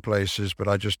as other places. But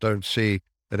I just don't see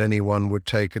that anyone would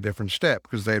take a different step,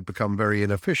 because they'd become very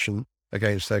inefficient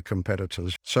against their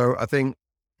competitors. So I think,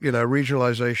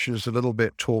 regionalization is a little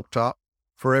bit talked up.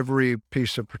 For every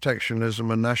piece of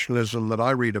protectionism and nationalism that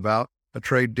I read about, a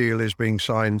trade deal is being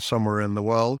signed somewhere in the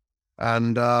world.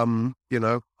 And,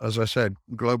 as I said,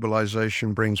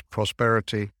 globalization brings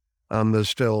prosperity, and there's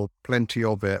still plenty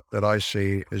of it that I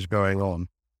see is going on.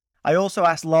 I also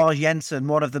asked Lars Jensen,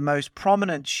 one of the most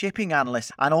prominent shipping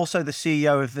analysts and also the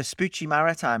CEO of Vespucci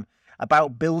Maritime,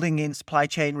 about building in supply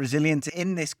chain resilience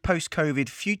in this post-COVID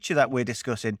future that we're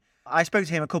discussing. I spoke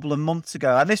to him a couple of months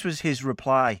ago, and this was his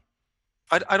reply.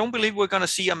 I don't believe we're going to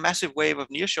see a massive wave of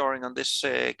nearshoring on this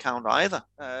count either.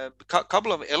 A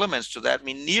couple of elements to that. I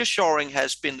mean, nearshoring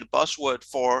has been the buzzword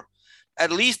for at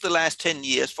least the last 10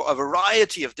 years for a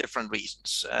variety of different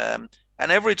reasons. And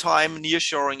every time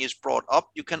nearshoring is brought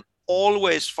up, you can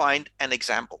always find an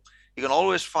example. You can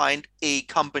always find a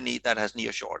company that has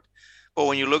nearshored. But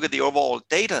when you look at the overall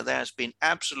data, there has been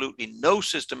absolutely no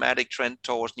systematic trend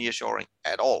towards nearshoring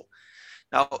at all.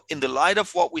 Now, in the light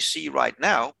of what we see right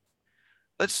now,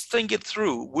 let's think it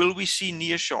through. Will we see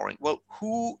nearshoring? Well,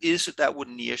 who is it that would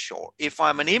nearshore? If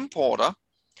I'm an importer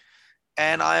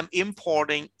and I'm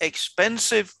importing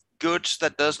expensive goods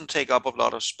that doesn't take up a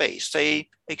lot of space, say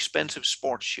expensive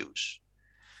sports shoes.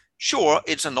 Sure,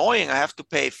 it's annoying. I have to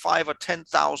pay $5,000 or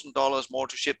 $10,000 more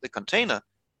to ship the container.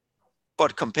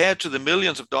 But compared to the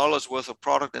millions of dollars worth of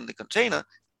product in the container,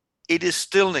 it is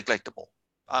still neglectable.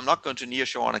 I'm not going to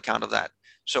nearshore on account of that.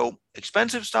 So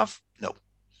expensive stuff, no.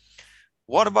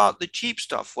 What about the cheap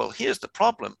stuff? Well, here's the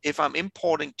problem. If I'm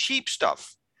importing cheap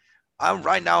stuff, I'm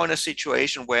right now in a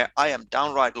situation where I am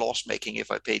downright loss-making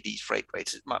if I pay these freight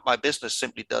rates. My business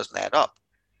simply doesn't add up.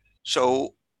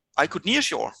 So I could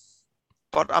nearshore,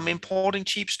 but I'm importing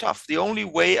cheap stuff. The only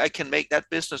way I can make that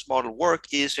business model work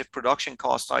is if production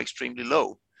costs are extremely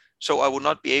low. So I would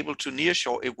not be able to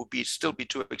nearshore. It would still be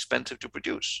too expensive to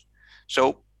produce.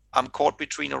 So I'm caught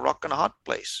between a rock and a hard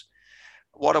place.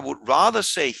 What I would rather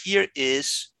say here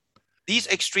is these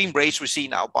extreme rates we see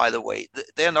now, by the way,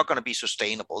 they're not going to be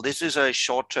sustainable. This is a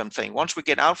short-term thing. Once we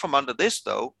get out from under this,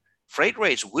 though, freight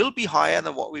rates will be higher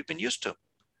than what we've been used to,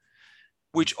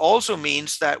 which also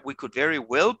means that we could very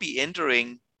well be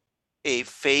entering a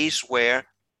phase where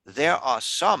there are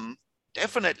some,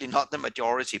 definitely not the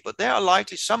majority, but there are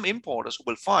likely some importers who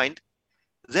will find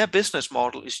their business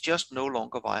model is just no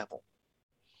longer viable.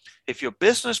 If your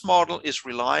business model is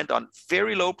reliant on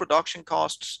very low production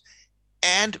costs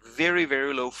and very,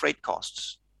 very low freight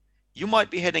costs, you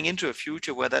might be heading into a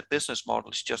future where that business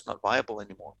model is just not viable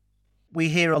anymore. We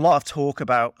hear a lot of talk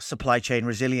about supply chain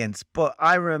resilience, but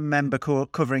I remember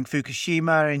covering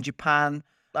Fukushima in Japan,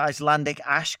 Icelandic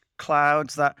ash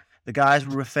clouds that the guys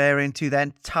were referring to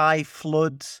then, Thai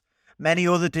floods, many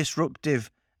other disruptive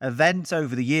events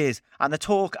over the years. And the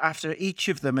talk after each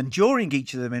of them and during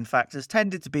each of them, in fact, has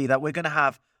tended to be that we're going to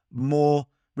have more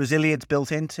resilience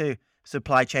built into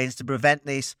supply chains to prevent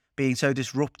this being so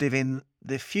disruptive in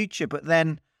the future. But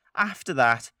then after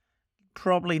that,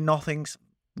 probably nothing's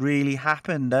really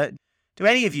happened. Do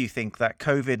any of you think that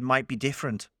COVID might be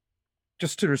different?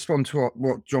 Just to respond to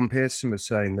what John Pearson was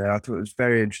saying there, I thought it was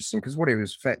very interesting, because what he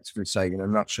was effectively saying in a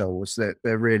nutshell was that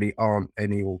there really aren't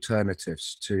any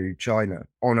alternatives to China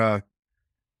on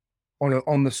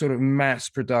the sort of mass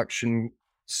production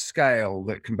scale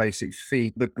that can basically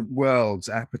feed the world's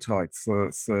appetite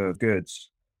for goods.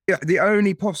 Yeah, the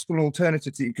only possible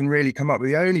alternative that you can really come up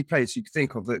with, the only place you can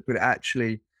think of that could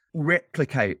actually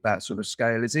replicate that sort of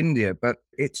scale is India, but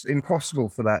it's impossible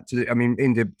for that to. I mean,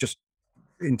 India just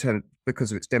in terms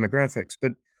because of its demographics,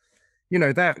 but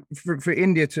that for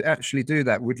India to actually do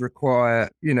that would require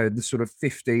the sort of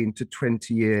 15 to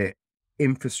 20 year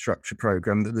infrastructure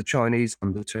program that the Chinese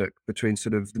undertook between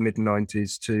sort of the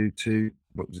mid-90s to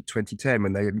what was it, 2010,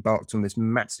 when they embarked on this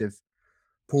massive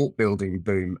port building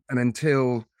boom. And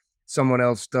until someone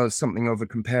else does something of a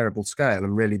comparable scale,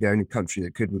 and really the only country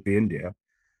that could would be India,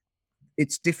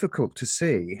 it's difficult to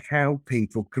see how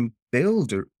people can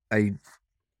build a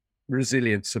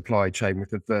resilient supply chain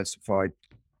with a diversified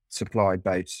supply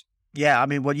base. Yeah, I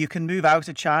mean, well, you can move out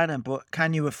of China, but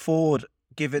can you afford,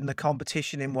 given the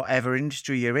competition in whatever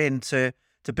industry you're in, to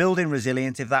build in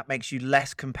resilience if that makes you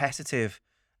less competitive,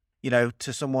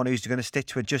 to someone who's going to stick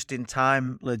to a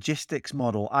just-in-time logistics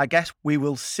model? I guess we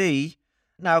will see.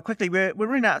 Now, quickly, we're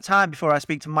running out of time before I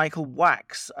speak to Michael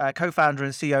Wackett, co-founder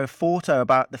and CEO of Forto,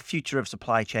 about the future of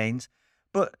supply chains.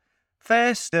 But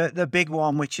first, the big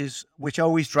one, which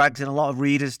always drags in a lot of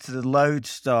readers to the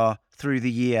Loadstar through the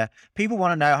year. People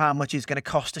want to know how much it's going to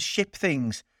cost to ship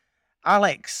things.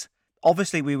 Alex,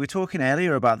 obviously we were talking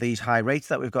earlier about these high rates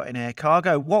that we've got in air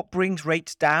cargo. What brings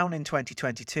rates down in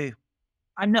 2022?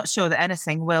 I'm not sure that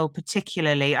anything will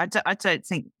particularly. I don't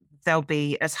think they'll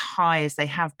be as high as they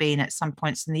have been at some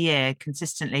points in the year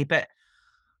consistently. But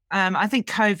I think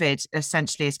COVID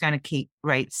essentially is going to keep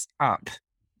rates up,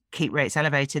 keep rates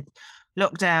elevated.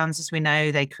 Lockdowns, as we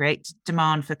know, they create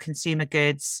demand for consumer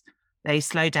goods. They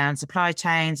slow down supply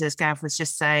chains, as Gav was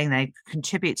just saying. They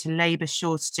contribute to labour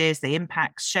shortages. They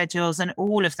impact schedules, and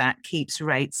all of that keeps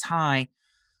rates high.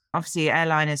 Obviously,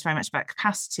 airline is very much about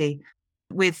capacity.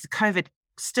 With COVID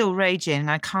still raging,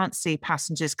 I can't see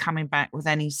passengers coming back with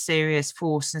any serious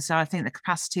force. And so I think the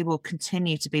capacity will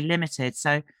continue to be limited.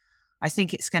 So I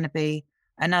think it's going to be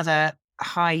another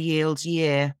high yield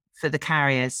year for the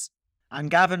carriers. And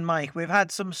Gavin, Mike, we've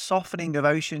had some softening of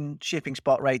ocean shipping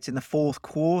spot rates in the fourth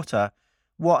quarter.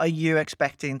 What are you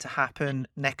expecting to happen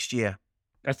next year?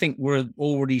 I think we're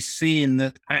already seeing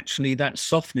that actually that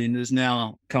softening has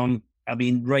now come. I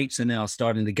mean, rates are now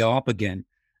starting to go up again,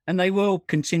 and they will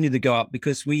continue to go up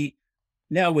because we're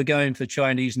going for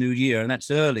Chinese New Year, and that's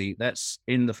early. That's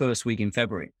in the first week in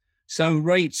February. So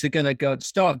rates are going to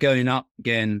start going up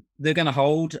again. They're going to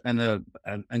hold and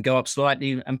go up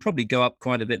slightly, and probably go up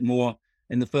quite a bit more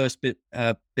in the first bit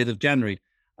of January.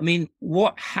 I mean,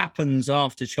 what happens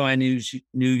after Chinese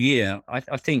New Year?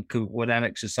 I think what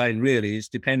Alex is saying really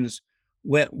depends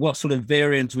what sort of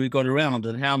variants we've got around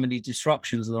and how many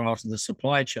disruptions there are to the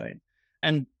supply chain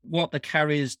and what the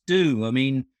carriers do. I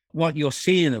mean, what you're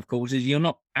seeing, of course, is you're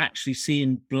not actually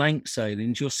seeing blank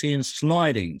sailings, you're seeing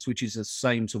slidings, which is the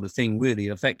same sort of thing, really.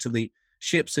 Effectively,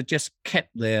 ships are just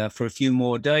kept there for a few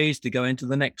more days to go into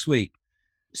the next week.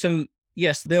 So,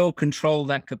 yes, they'll control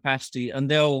that capacity and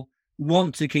they'll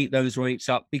want to keep those rates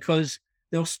up because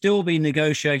they'll still be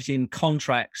negotiating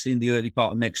contracts in the early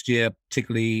part of next year,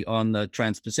 particularly on the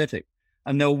Trans-Pacific.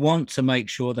 And they'll want to make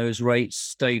sure those rates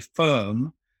stay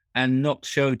firm and not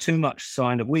show too much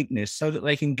sign of weakness so that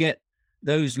they can get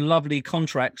those lovely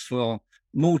contracts for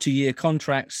multi-year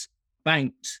contracts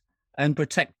banked and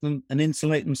protect them and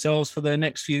insulate themselves for their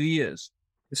next few years.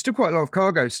 There's still quite a lot of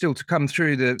cargo still to come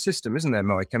through the system, isn't there,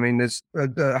 Mike? I mean, there's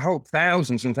a whole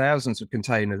thousands and thousands of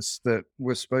containers that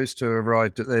were supposed to have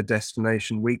arrived at their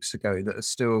destination weeks ago that are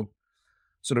still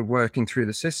sort of working through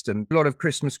the system. A lot of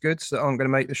Christmas goods that aren't going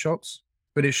to make the shops,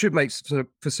 but it should make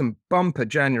for some bumper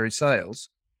January sales.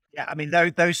 Yeah, I mean,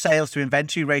 those sales to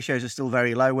inventory ratios are still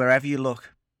very low wherever you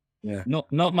look. Yeah,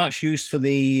 not much use for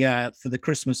the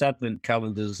Christmas Advent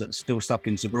calendars that are still stuck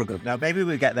in Zeebrugge. Now, maybe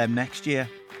we'll get them next year.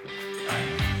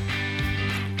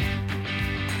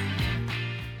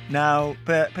 Now,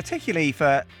 but particularly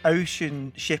for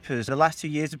ocean shippers, the last 2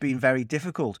 years have been very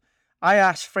difficult. I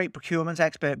asked freight procurement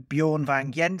expert Bjorn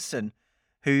Vang Jensen,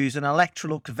 who's an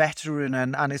Electrolux veteran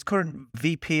and is current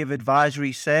VP of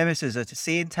Advisory Services at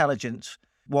Sea Intelligence,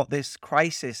 what this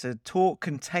crisis had taught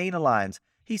container lines.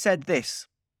 He said this.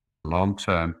 Long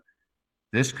term,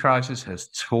 this crisis has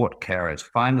taught carriers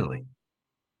finally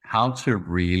how to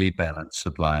really balance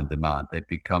supply and demand. They've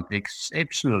become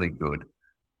exceptionally good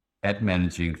at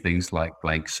managing things like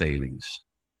blank sailings,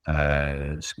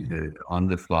 on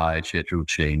the fly schedule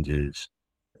changes,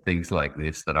 things like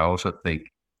this, that I also think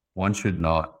one should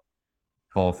not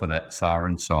fall for that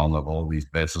siren song of all these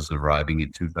vessels arriving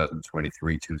in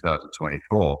 2023,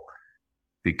 2024,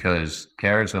 because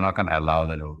carriers are not going to allow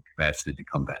that overcapacity to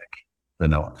come back. They're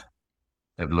not.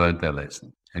 They've learned their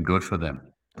lesson, and good for them.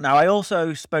 Now, I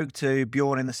also spoke to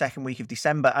Bjorn in the second week of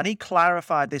December, and he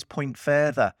clarified this point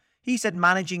further. He said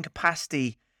managing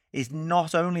capacity is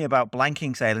not only about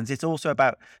blanking sailings, it's also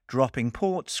about dropping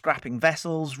ports, scrapping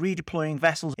vessels, redeploying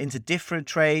vessels into different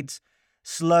trades,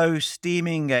 slow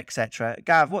steaming, etc.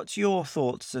 Gav, what's your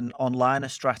thoughts on liner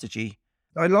strategy?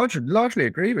 I largely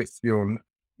agree with Bjorn.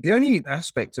 The only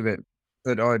aspect of it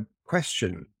that I'd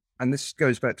question, and this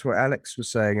goes back to what Alex was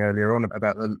saying earlier on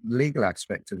about the legal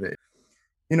aspect of it,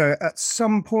 at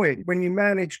some point when you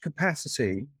manage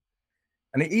capacity,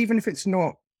 and even if it's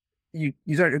not, you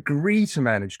don't agree to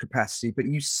manage capacity, but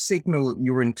you signal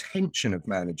your intention of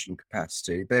managing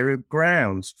capacity, there are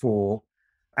grounds for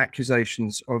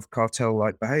accusations of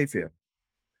cartel-like behavior,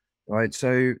 right?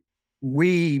 So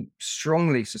we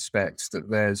strongly suspect that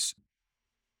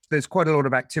there's quite a lot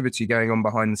of activity going on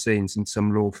behind the scenes in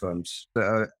some law firms that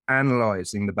are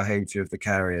analysing the behaviour of the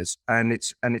carriers, and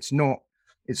it's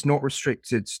not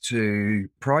restricted to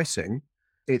pricing.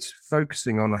 It's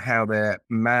focusing on how they're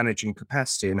managing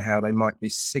capacity and how they might be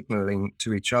signalling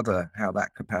to each other how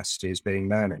that capacity is being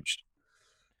managed.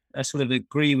 I sort of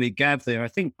agree with Gav there. I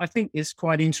think it's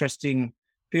quite interesting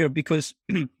here because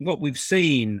what we've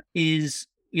seen is,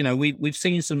 we've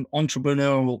seen some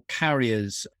entrepreneurial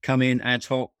carriers come in, ad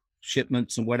hoc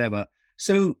shipments and whatever.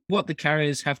 So what the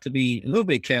carriers have to be a little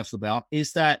bit careful about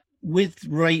is that with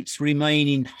rates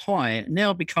remaining high, it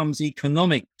now becomes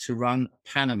economic to run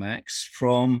Panamax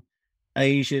from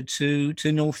Asia to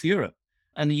North Europe,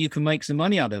 and you can make some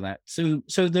money out of that. So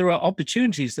there are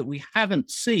opportunities that we haven't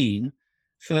seen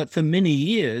for many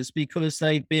years because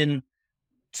they've been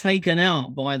taken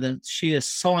out by the sheer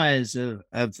size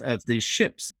of these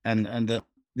ships and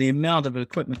the amount of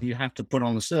equipment you have to put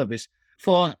on the service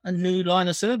for a new line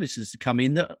of services to come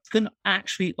in that can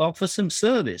actually offer some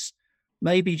service.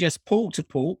 Maybe just port to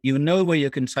port, where your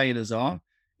containers are.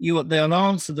 They'll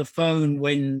answer the phone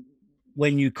when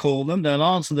you call them. They'll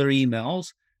answer their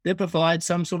emails. They provide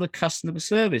some sort of customer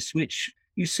service, which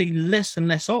you see less and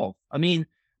less of. I mean,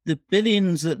 the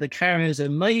billions that the carriers are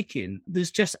making, there's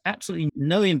just absolutely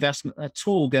no investment at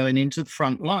all going into the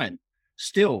front line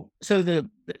still. So the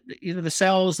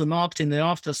sales, the marketing, the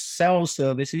after sales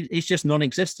service is just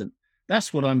non-existent.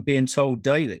 That's what I'm being told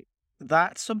daily.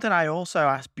 That's something I also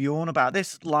asked Bjorn about,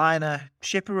 this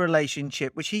liner-shipper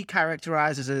relationship, which he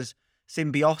characterizes as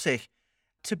symbiotic.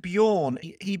 To Bjorn,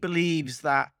 he believes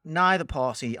that neither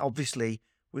party, obviously,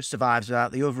 survives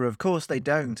without the other. Of course they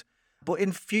don't. But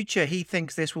in future, he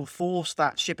thinks this will force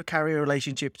that shipper-carrier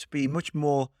relationship to be much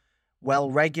more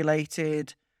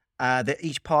well-regulated, that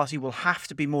each party will have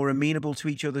to be more amenable to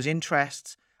each other's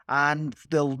interests, and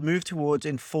they'll move towards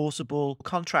enforceable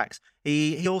contracts.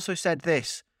 He also said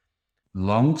this.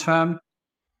 Long term,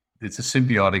 it's a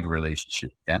symbiotic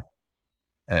relationship.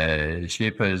 Yeah,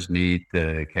 shippers need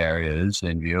carriers,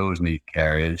 NVOs need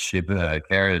carriers.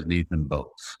 Carriers need them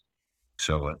both.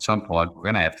 So at some point, we're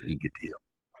going to have to ink a deal.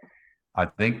 I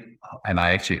think, and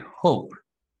I actually hope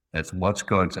that what's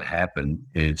going to happen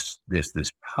is this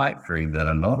pipe dream that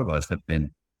a lot of us have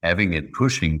been having and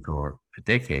pushing for a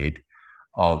decade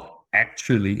of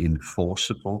actually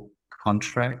enforceable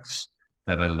contracts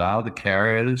that allow the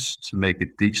carriers to make a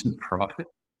decent profit,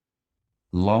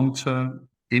 long-term,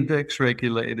 index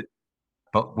regulated,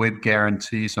 but with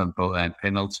guarantees on both and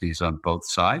penalties on both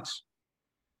sides.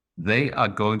 They are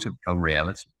going to become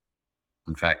reality.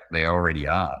 In fact, they already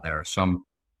are. There are some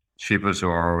shippers who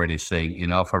are already saying,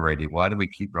 enough already. Why do we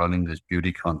keep running this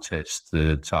beauty contest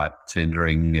type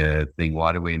tendering thing?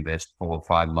 Why do we invest 4 or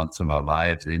 5 months of our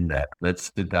lives in that?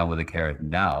 Let's sit down with the carrier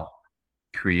now,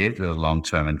 create those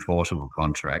long-term enforceable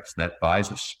contracts that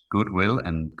buys us goodwill,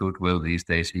 and goodwill these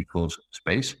days equals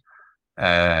space,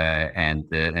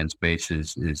 and space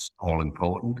is all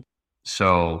important.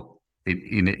 So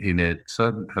in a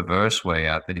certain perverse way,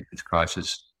 I think this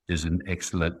crisis is an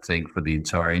excellent thing for the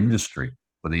entire industry,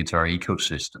 for the entire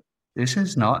ecosystem. This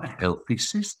is not a healthy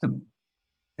system,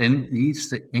 and it needs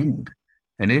to end.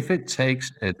 And if it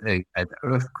takes an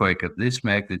earthquake of this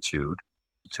magnitude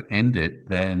to end it,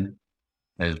 then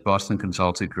as Boston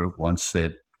Consulting Group once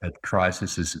said, a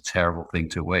crisis is a terrible thing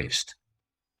to waste,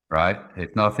 right?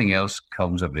 If nothing else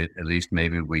comes of it, at least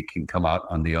maybe we can come out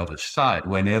on the other side,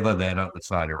 whenever that other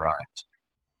side arrives,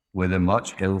 with a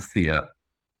much healthier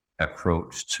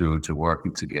approach to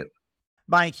working together.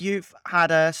 Mike, you've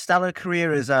had a stellar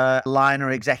career as a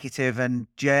liner executive and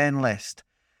journalist.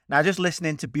 Now, just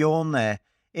listening to Bjorn there,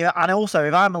 and also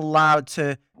if I'm allowed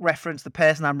to reference the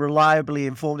person I'm reliably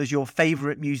informed as your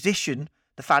favourite musician,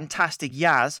 the fantastic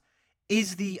Yaz,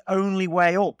 is the only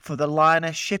way up for the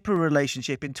liner-shipper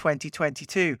relationship in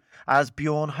 2022, as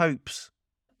Bjorn hopes?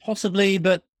 Possibly,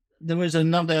 but there was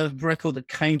another record that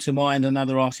came to mind,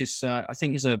 another artist, I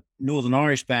think is a Northern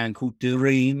Irish band called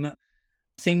Dream.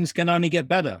 Things can only get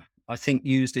better, I think,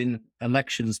 used in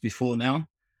elections before now.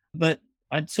 But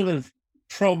I'd sort of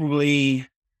probably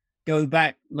go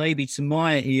back maybe to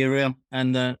my era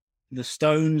and the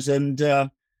Stones, and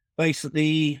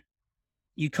basically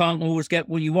you can't always get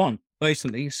what you want,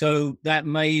 basically. So that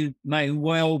may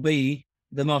well be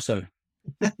the motto.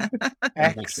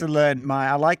 Excellent, Mike.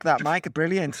 I like that, Mike.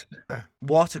 Brilliant.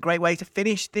 What a great way to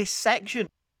finish this section.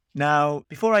 Now,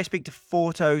 before I speak to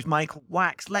Forto's Michael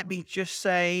Wax, let me just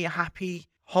say happy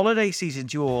holiday season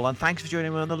to you all, and thanks for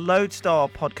joining me on the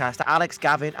Loadstar podcast to Alex,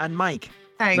 Gavin, and Mike.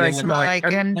 Thanks, Mike.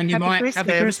 And you might Christmas.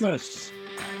 happy Christmas.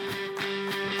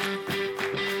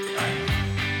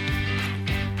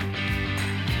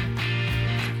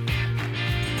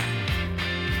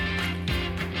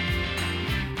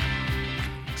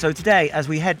 So today, as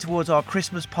we head towards our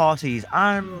Christmas parties,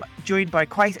 I'm joined by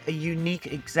quite a unique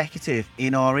executive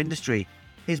in our industry.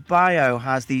 His bio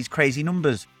has these crazy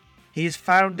numbers. He has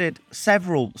founded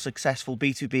several successful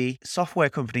B2B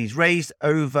software companies, raised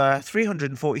over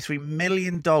 $343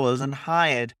 million and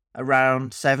hired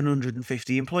around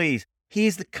 750 employees. He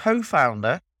is the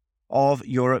co-founder of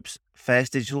Europe's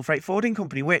first digital freight forwarding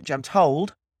company, which I'm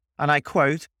told, and I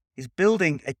quote, is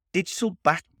building a digital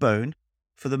backbone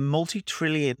for the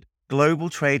multi-trillion global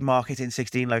trade market in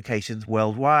 16 locations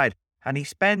worldwide. And he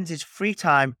spends his free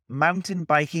time mountain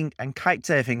biking and kite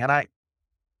surfing. And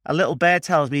a little bear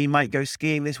tells me he might go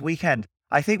skiing this weekend.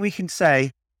 I think we can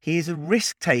say he is a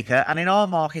risk taker and in our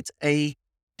markets, a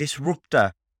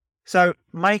disruptor. So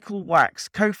Michael Wax,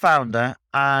 co-founder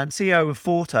and CEO of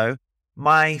Forto,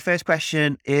 my first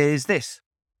question is this.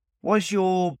 Was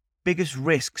your biggest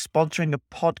risk sponsoring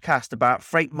a podcast about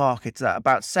freight markets that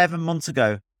about 7 months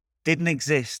ago didn't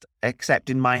exist except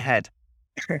in my head?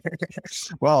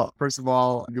 Well, first of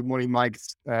all, good morning, Mike.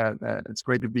 It's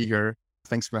great to be here.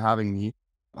 Thanks for having me.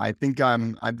 I think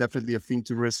I'm definitely a fiend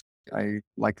to risk. I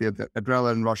like the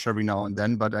adrenaline rush every now and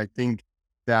then, but I think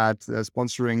that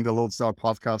sponsoring the Loadstar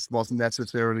podcast wasn't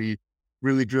necessarily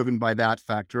really driven by that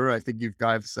factor. I think you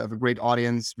guys have a great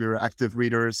audience. We're active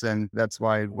readers, and that's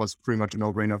why it was pretty much a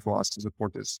no-brainer for us to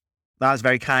support this. That's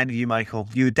very kind of you, Michael.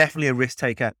 You're definitely a risk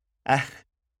taker.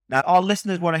 Now, our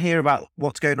listeners want to hear about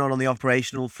what's going on the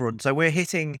operational front. So we're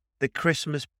hitting the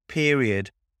Christmas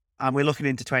period, and we're looking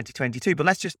into 2022. But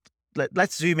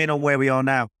let's zoom in on where we are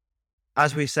now.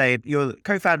 As we say, you're the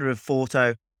co-founder of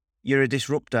Forto. You're a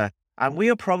disruptor, and we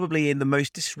are probably in the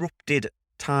most disrupted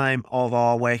time of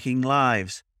our working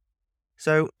lives.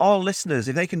 So our listeners,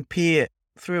 if they can peer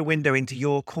through a window into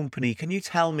your company, can you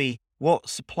tell me what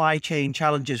supply chain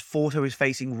challenges Forto is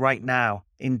facing right now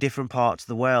in different parts of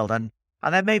the world? And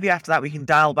then maybe after that, we can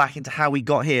dial back into how we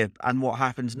got here and what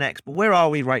happens next. But where are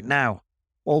we right now?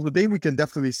 Well, today we can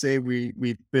definitely say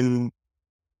we've been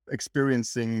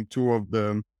experiencing two of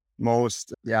the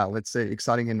most, let's say,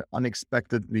 exciting and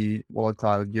unexpectedly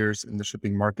volatile years in the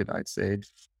shipping market, I'd say.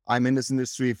 I'm in this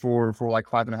industry for like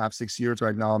 5.5, 6 years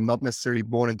right now. I'm not necessarily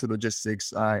born into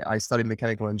logistics. I studied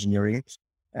mechanical engineering.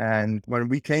 And when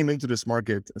we came into this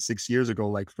market 6 years ago,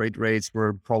 like freight rates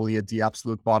were probably at the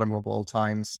absolute bottom of all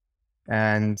times.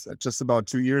 And just about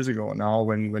 2 years ago now,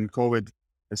 when COVID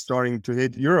is starting to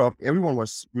hit Europe, everyone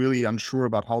was really unsure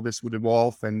about how this would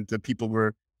evolve. And the people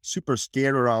were super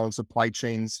scared around supply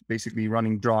chains basically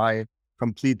running dry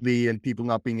completely and people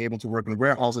not being able to work in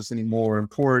warehouses anymore and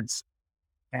ports.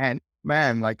 And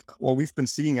man, like what we've been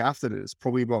seeing after this,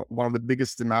 probably about one of the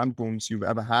biggest demand booms you've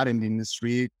ever had in the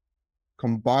industry,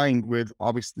 combined with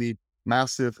obviously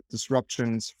massive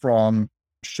disruptions from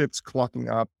ships clogging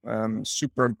up,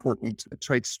 super important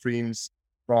trade streams,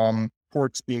 from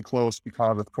ports being closed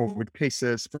because of COVID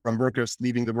cases, from workers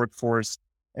leaving the workforce,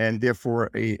 and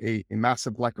therefore a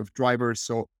massive lack of drivers.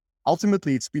 So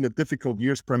ultimately, it's been a difficult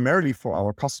years primarily for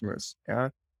our customers. Yeah.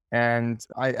 And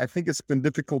I think it's been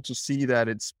difficult to see that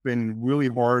it's been really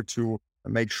hard to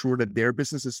make sure that their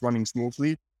business is running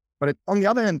smoothly. But on the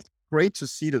other hand, great to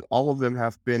see that all of them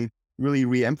have been really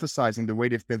re-emphasizing the way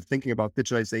they've been thinking about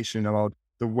digitization, about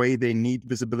the way they need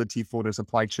visibility for their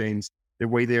supply chains, the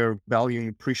way they're valuing,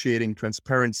 appreciating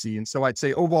transparency. And so I'd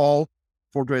say overall,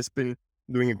 Forto has been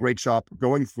doing a great job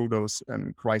going through those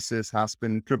crises, has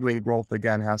been tripling growth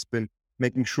again, has been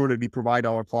making sure that we provide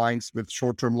our clients with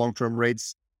short-term, long-term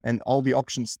rates and all the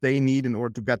options they need in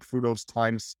order to get through those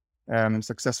times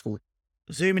successfully.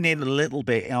 Zooming in a little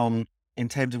bit on in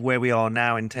terms of where we are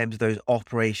now, in terms of those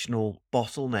operational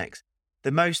bottlenecks,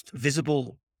 the most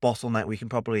visible bottleneck we can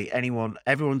probably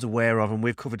everyone's aware of, and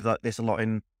we've covered this a lot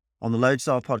on the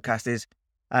Loadstar podcast, is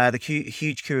the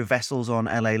huge queue of vessels on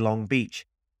LA Long Beach.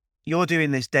 You're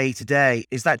doing this day to day.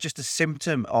 Is that just a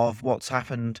symptom of what's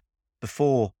happened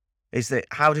before? Is that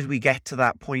how did we get to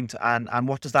that point, and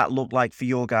what does that look like for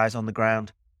your guys on the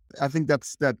ground? I think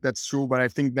that's true, but I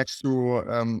think next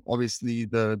to obviously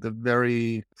the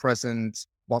very present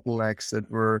bottlenecks that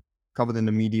were covered in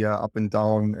the media up and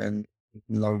down and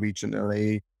in Long Beach and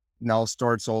LA, now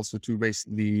starts also to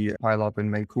basically pile up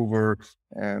in Vancouver.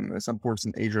 Some ports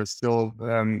in Asia still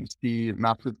see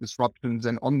massive disruptions,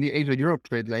 and on the Asia-Europe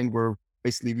trade lane, where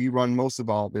basically we run most of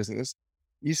our business,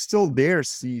 you still there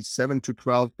see 7 to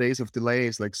 12 days of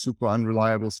delays, like super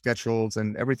unreliable schedules,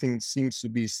 and everything seems to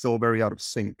be still very out of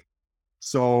sync.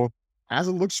 So as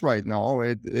it looks right now,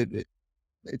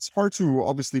 it's hard to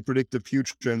obviously predict the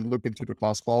future and look into the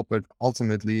glass ball, but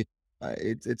ultimately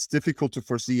it's difficult to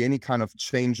foresee any kind of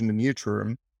change in the near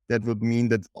term that would mean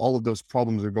that all of those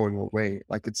problems are going away.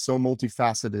 Like, it's so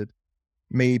multifaceted.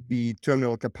 Maybe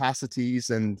terminal capacities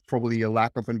and probably a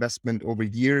lack of investment over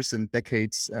years and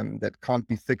decades that can't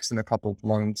be fixed in a couple of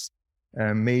months.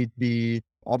 Maybe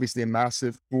obviously a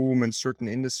massive boom in certain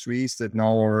industries that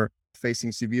now are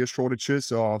facing severe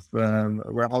shortages of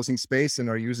warehousing space and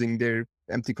are using their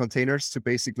empty containers to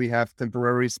basically have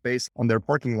temporary space on their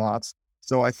parking lots.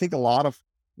 So I think a lot of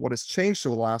what has changed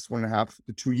over the last 1.5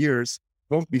 to 2 years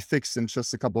won't be fixed in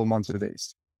just a couple of months or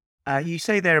days. You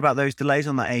say there about those delays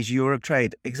on that Asia-Europe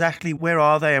trade. Exactly where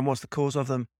are they and what's the cause of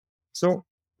them? So,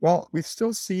 well, we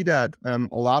still see that a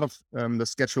lot of the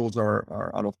schedules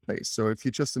are out of place. So if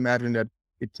you just imagine that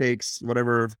it takes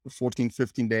whatever 14,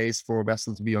 15 days for a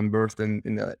vessel to be on berth in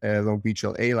Long Beach,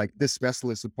 LA, like this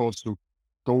vessel is supposed to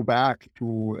go back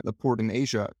to the port in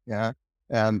Asia. Yeah.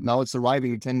 And now it's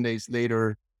arriving 10 days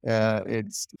later.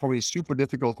 It's probably super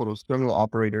difficult for those terminal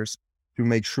operators to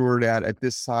make sure that at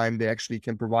this time they actually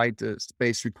can provide the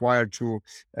space required to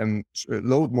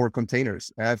load more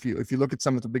containers. If you look at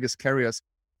some of the biggest carriers,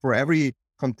 for every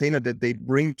container that they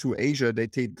bring to Asia, they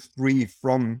take 3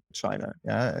 from China,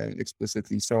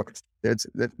 explicitly. So there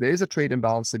is a trade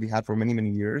imbalance that we had for many,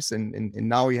 many years, and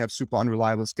now we have super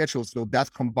unreliable schedules. So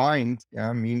that combined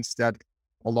means that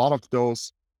a lot of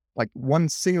those, like one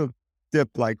single dip,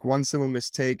 like one single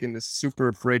mistake in this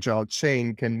super fragile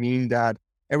chain can mean that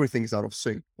everything's out of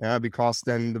sync, because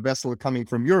then the vessel coming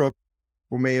from Europe,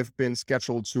 who may have been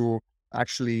scheduled to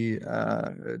actually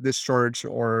discharge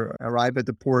or arrive at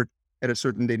the port at a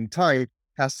certain date and time,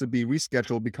 has to be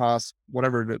rescheduled because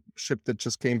whatever the ship that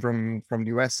just came from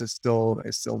the US is still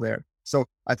there. So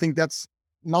I think that's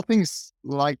nothing's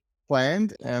like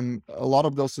planned, and a lot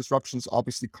of those disruptions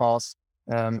obviously cause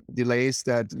delays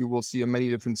that you will see on many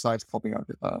different sites popping up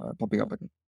again.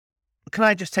 Can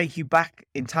I just take you back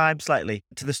in time slightly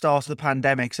to the start of the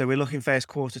pandemic? So we're looking first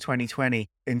quarter 2020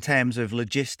 in terms of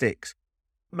logistics.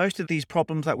 Most of these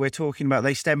problems that we're talking about,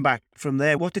 they stem back from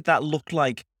there. What did that look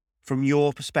like from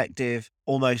your perspective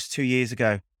almost 2 years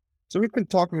ago? So we've been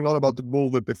talking a lot about the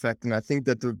bullwhip effect, and I think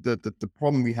that the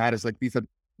problem we had is, like, we've had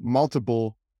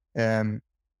multiple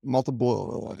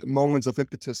moments of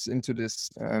impetus into this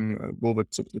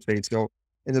bullwhip trade. So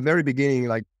in the very beginning,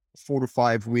 like 4 to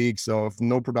 5 weeks of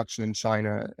no production in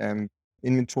China, and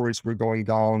inventories were going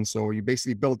down. So you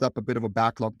basically built up a bit of a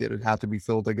backlog that it had to be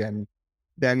filled again.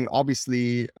 Then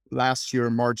obviously last year,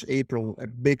 March, April, a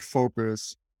big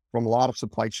focus from a lot of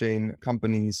supply chain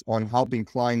companies on helping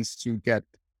clients to get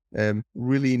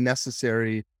really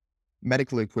necessary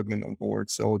medical equipment on board.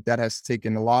 So that has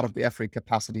taken a lot of the effort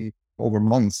capacity over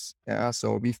months.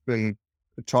 So we've been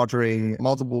chartering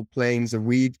multiple planes a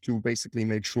week to basically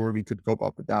make sure we could cope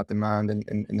up with that demand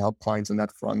and help clients on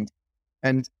that front.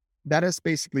 And that has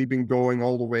basically been going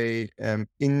all the way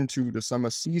into the summer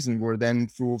season, where then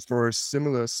through first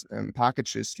stimulus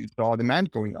packages, you saw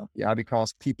demand going up.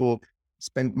 Because people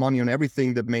spent money on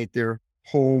everything that made their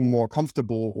home more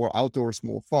comfortable or outdoors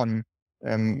more fun,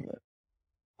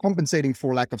 compensating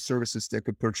for lack of services they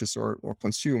could purchase or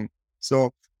consume.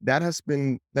 So that has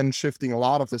been then shifting a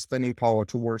lot of the spending power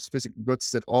towards physical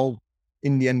goods that all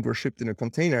in the end were shipped in a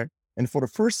container. And for the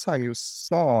first time, you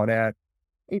saw that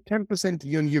a 10%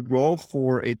 year-on-year growth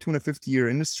for a 250-year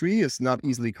industry is not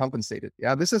easily compensated.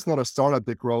 Yeah, this is not a startup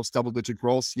that grows double-digit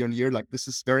growth year-on-year. Like, this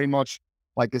is very much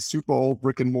like a super old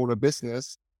brick and mortar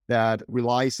business that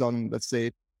relies on, let's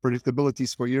say,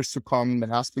 predictabilities for years to come, that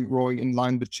has been growing in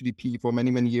line with GDP for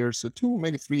many, many years. So 2,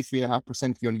 maybe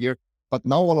 3.5% year-on-year. But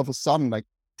now all of a sudden, like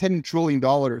 $10 trillion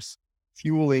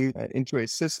fueling into a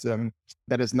system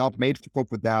that is not made to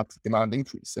cope with that demand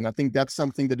increase. And I think that's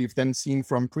something that you've then seen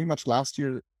from pretty much last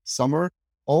year, summer,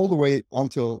 all the way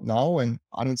until now. And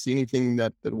I don't see anything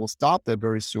that will stop that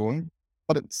very soon.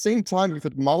 But at the same time, we've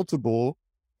had multiple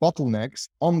bottlenecks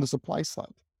on the supply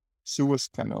side. Suez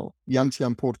Canal,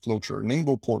 Yantian port closure,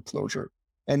 Ningbo port closure.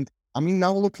 And I mean,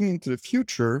 now looking into the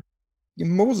future,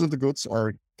 most of the goods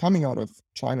are coming out of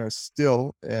China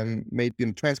still, and maybe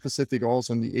in Trans-Pacific,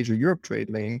 also in the Asia-Europe trade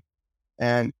lane.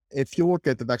 And if you look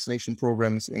at the vaccination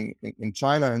programs in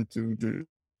China, and to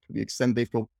the extent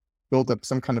they've built up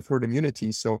some kind of herd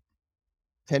immunity, so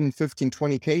 10, 15,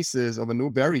 20 cases of a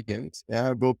new variant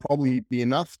will probably be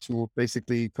enough to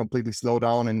basically completely slow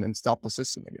down and stop the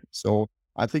system again. So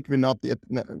I think we're not yet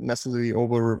necessarily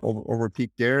over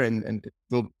peak there, and it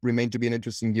will remain to be an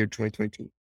interesting year, 2022.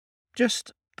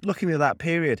 Just looking at that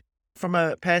period from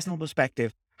a personal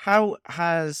perspective, how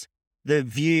has the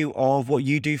view of what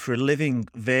you do for a living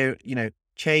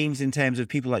changed in terms of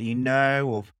people that you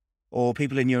know or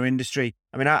people in your industry?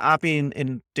 I mean, I've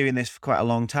been doing this for quite a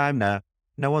long time now.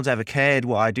 No one's ever cared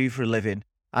what I do for a living.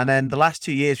 And then the last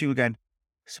 2 years, people were going,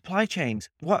 supply chains,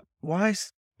 why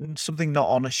is something not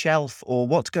on a shelf, or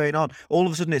what's going on? All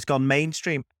of a sudden it's gone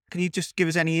mainstream. Can you just give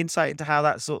us any insight into how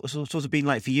that's sort of been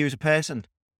like for you as a person?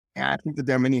 Yeah, I think that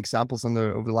there are many examples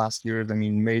over the last years. I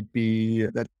mean, maybe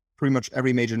that pretty much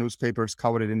every major newspaper has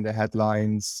covered it in the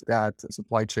headlines, that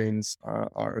supply chains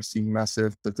are seeing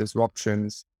massive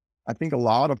disruptions. I think a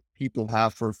lot of people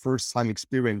have for first time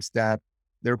experience that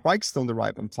their bikes don't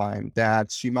arrive on time, that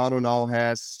Shimano now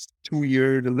has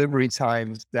 2-year delivery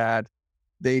times, that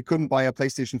they couldn't buy a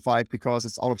PlayStation 5 because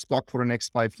it's out of stock for the next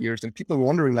 5 years. And people are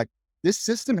wondering, like, this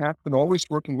system has been always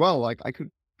working well. Like, I could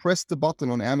press the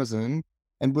button on Amazon,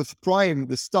 and with Prime,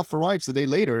 the stuff arrives a day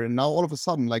later. And now all of a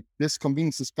sudden, like, this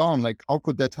convenience is gone. Like, how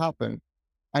could that happen?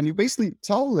 And you basically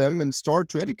tell them and start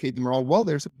to educate them around, well,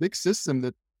 there's a big system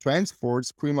that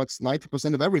transports pretty much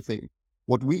 90% of everything.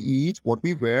 What we eat, what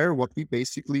we wear, what we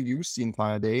basically use the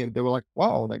entire day. And they were like,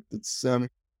 wow, like,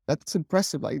 that's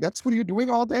impressive. Like, that's what you're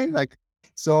doing all day. Like,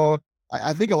 so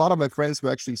I think a lot of my friends were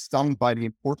actually stunned by the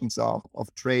importance of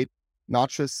trade, not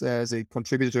just as a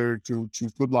contributor to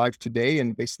good life today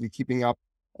and basically keeping up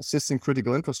assisting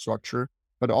critical infrastructure,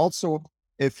 but also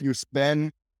if you span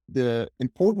the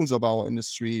importance of our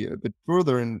industry a bit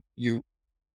further and you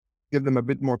give them a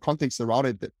bit more context around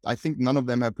it, that I think none of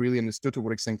them have really understood to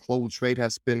what extent global trade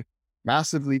has been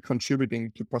massively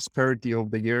contributing to prosperity over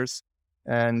the years.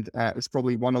 And it's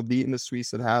probably one of the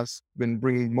industries that has been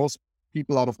bringing most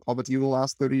people out of poverty in the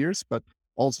last 30 years, but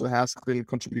also has been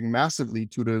contributing massively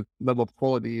to the level of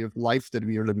quality of life that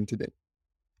we are living today.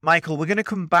 Michael, we're going to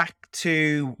come back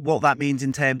to what that means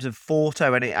in terms of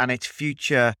Forto and its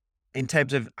future, in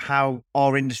terms of how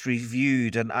our industry is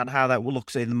viewed and how that will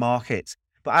look in the market.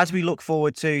 But as we look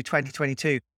forward to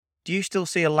 2022, do you still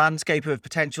see a landscape of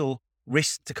potential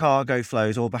risks to cargo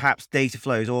flows or perhaps data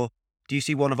flows, or do you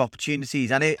see one of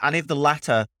opportunities? And if the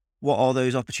latter, what are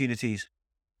those opportunities?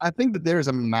 I think that there is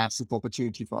a massive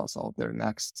opportunity for us out there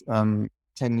next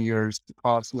 10 years,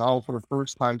 because now for the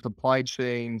first time, supply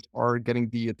chains are getting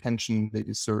the attention they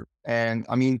deserve. And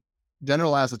I mean,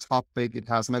 general as a topic, it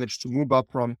has managed to move up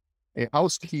from a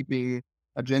housekeeping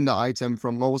agenda item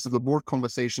from most of the board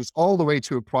conversations all the way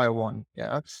to a prior one.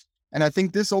 Yeah. And I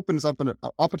think this opens up an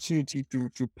opportunity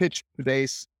to pitch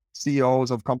today's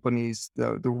CEOs of companies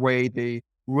the way they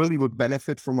really would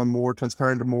benefit from a more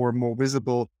transparent, more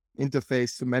visible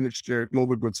interface to manage their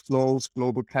global goods flows,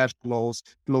 global cash flows,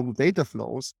 global data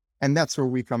flows. And that's where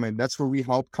we come in. That's where we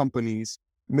help companies,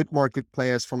 mid-market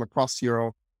players from across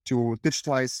Europe, to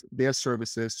digitalize their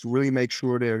services, to really make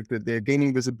sure they're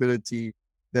gaining visibility,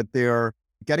 that they're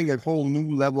getting a whole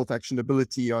new level of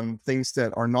actionability on things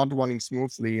that are not running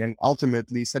smoothly, and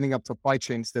ultimately setting up supply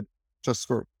chains that just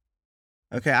work.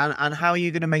 Okay, and how are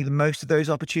you going to make the most of those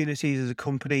opportunities as a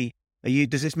company?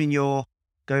 Does this mean you're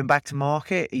going back to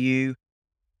market? Are you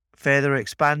further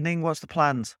expanding? What's the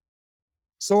plans?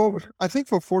 So I think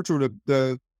for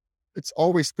Forto, it's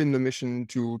always been the mission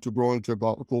to grow into a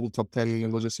global top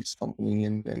 10 logistics company.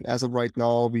 And as of right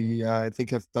now, we I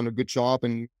think have done a good job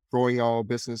in growing our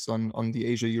business on the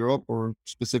Asia-Europe, or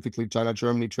specifically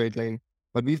China-Germany trade lane.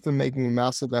 But we've been making a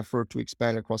massive effort to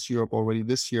expand across Europe already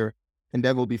this year. And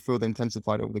that will be further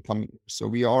intensified over the coming years. So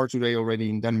we are today already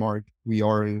in Denmark. We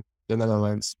are in the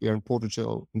Netherlands. We are in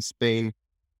Portugal, in Spain.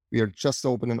 We are just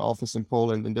opening an office in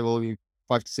Poland, and there will be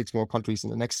 5 to 6 more countries in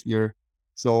the next year.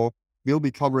 So we'll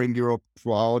be covering Europe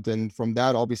throughout. And from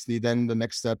that, obviously, then the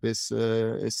next step is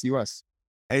US.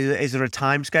 Is there a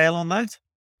time scale on that?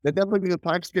 There's definitely a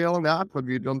time scale on that, but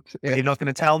we don't. You're not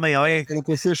going to tell me, are you? In a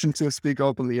position to speak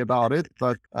openly about it,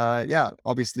 but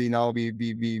obviously now we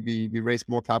raised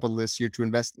more capital this year to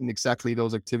invest in exactly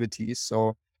those activities.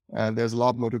 So there's a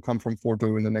lot more to come from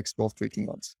Forto in the next 12 to 18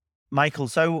 months. Michael,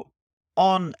 so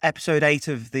on episode 8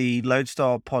 of the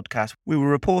Loadstar podcast, we were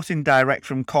reporting direct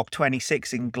from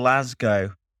COP26 in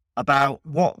Glasgow about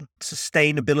what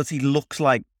sustainability looks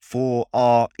like for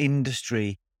our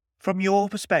industry. From your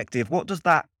perspective, what does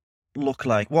that look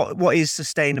like? What is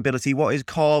sustainability? What is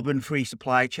carbon-free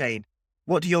supply chain?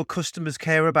 What do your customers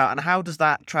care about? And how does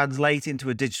that translate into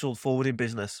a digital forwarding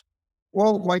business?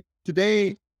 Well, like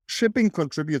today, shipping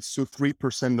contributes to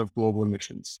 3% of global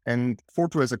emissions. And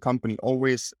Forto as a company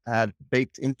always had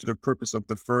baked into the purpose of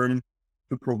the firm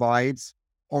to provide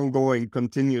ongoing,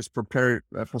 continuous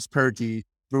prosperity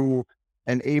through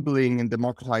enabling and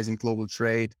democratizing global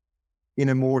trade in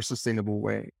a more sustainable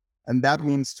way. And that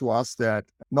means to us that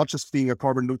not just being a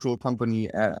carbon neutral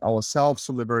company ourselves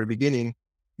from the very beginning,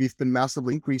 we've been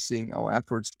massively increasing our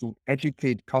efforts to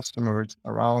educate customers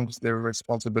around their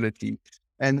responsibility.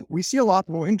 And we see a lot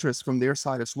more interest from their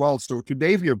side as well. So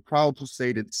today we are proud to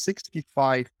say that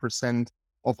 65%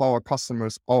 of our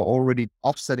customers are already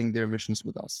offsetting their emissions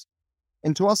with us.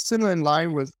 And to us, similar in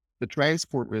line with the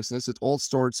transport business, it all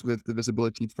starts with the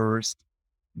visibility first,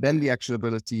 then the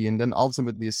actionability, and then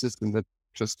ultimately a system that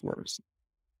just works.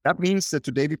 That means that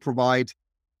today we provide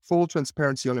full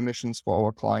transparency on emissions for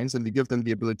our clients, and we give them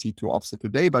the ability to offset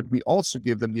today, but we also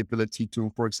give them the ability to,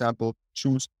 for example,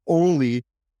 choose only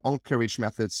on-carriage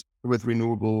methods with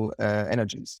renewable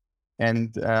energies.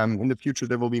 And in the future,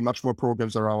 there will be much more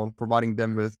programs around providing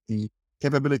them with the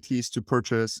capabilities to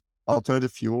purchase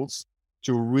alternative fuels,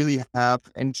 to really have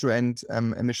end-to-end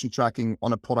emission tracking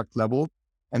on a product level,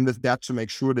 and with that to make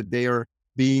sure that they are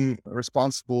being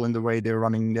responsible in the way they're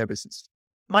running their business.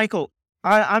 Michael,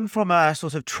 I'm from a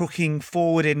sort of trucking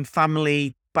forwarding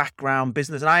family background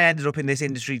business, and I ended up in this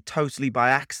industry totally by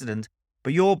accident.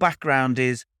 But your background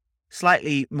is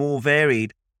slightly more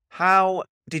varied. How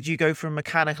did you go from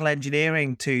mechanical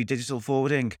engineering to digital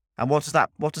forwarding? And what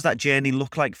does that journey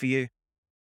look like for you?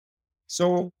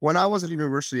 So when I was at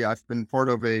university, I've been part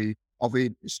of a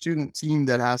student team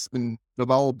that has been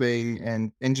developing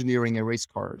and engineering a race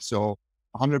car. So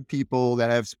 100 people that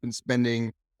have been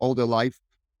spending all their life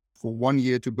for 1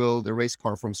 year to build a race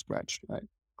car from scratch, right?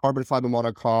 Carbon fiber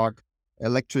monocoque,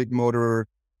 electric motor,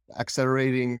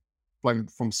 accelerating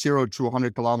from 0 to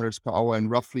 100 kilometers per hour in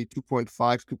roughly 2.5,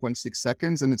 2.6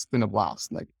 seconds. And it's been a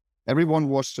blast. Like everyone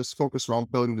was just focused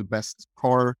around building the best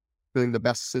car, building the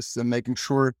best system, making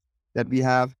sure that we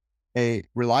have a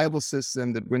reliable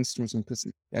system that wins through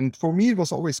simplicity. And for me, it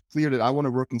was always clear that I want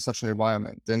to work in such an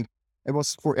environment. And it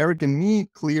was for Eric and me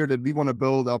clear that we want to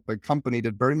build up a company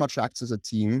that very much acts as a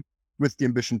team with the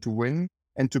ambition to win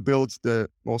and to build the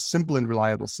most simple and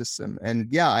reliable system. And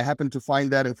yeah, I happened to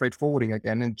find that in freight forwarding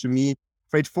again. And to me,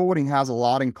 freight forwarding has a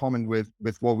lot in common with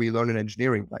what we learn in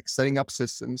engineering, like setting up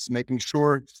systems, making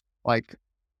sure like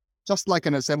just like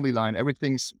an assembly line,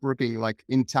 everything's working like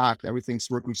intact, everything's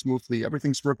working smoothly,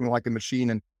 everything's working like a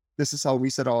machine. And this is how we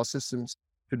set our systems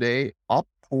today up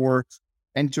for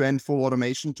end-to-end full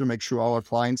automation to make sure our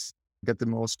clients get the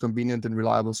most convenient and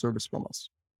reliable service from us.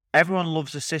 Everyone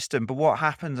loves a system, but what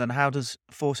happens and how does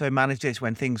Forto manage this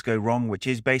when things go wrong, which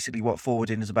is basically what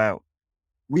forwarding is about?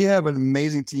 We have an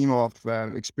amazing team of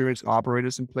experienced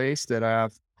operators in place that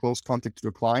have close contact to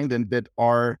the client and that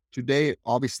are today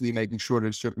obviously making sure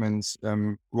that shipments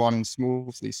run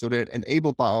smoothly. So they're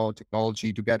enabled by our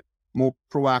technology to get more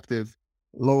proactive,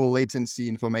 low latency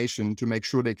information to make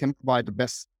sure they can provide the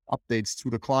best updates to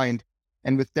the client.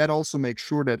 And with that also make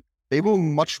sure that they will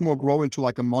much more grow into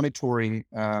like a monitoring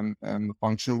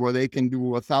function where they can do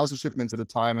 1,000 shipments at a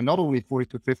time and not only 40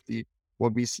 to 50.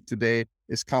 What we see today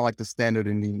is kind of like the standard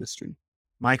in the industry.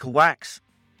 Michael Wackett,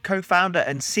 co-founder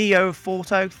and CEO of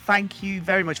Forto, thank you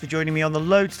very much for joining me on the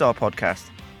Loadstar podcast.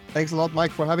 Thanks a lot, Mike,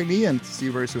 for having me, and see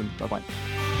you very soon. Bye-bye.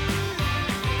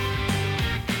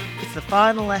 It's the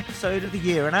final episode of the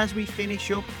year, and as we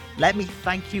finish up, let me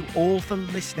thank you all for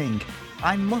listening.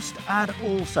 I must add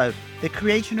also, the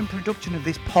creation and production of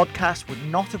this podcast would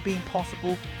not have been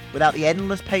possible without the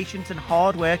endless patience and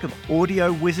hard work of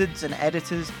audio wizards and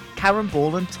editors, Karen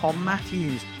Ball and Tom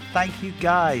Matthews. Thank you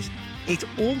guys. It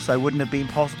also wouldn't have been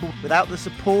possible without the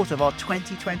support of our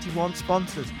 2021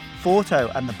 sponsors,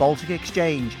 Forto and the Baltic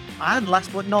Exchange. And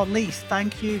last but not least,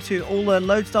 thank you to all the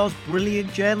Loadstar's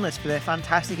brilliant journalists for their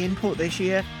fantastic input this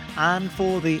year and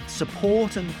for the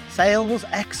support and sales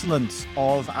excellence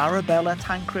of Arabella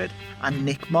Tancred and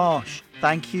Nick Marsh.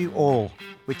 Thank you all,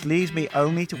 which leaves me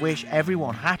only to wish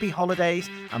everyone happy holidays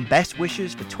and best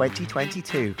wishes for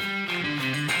 2022.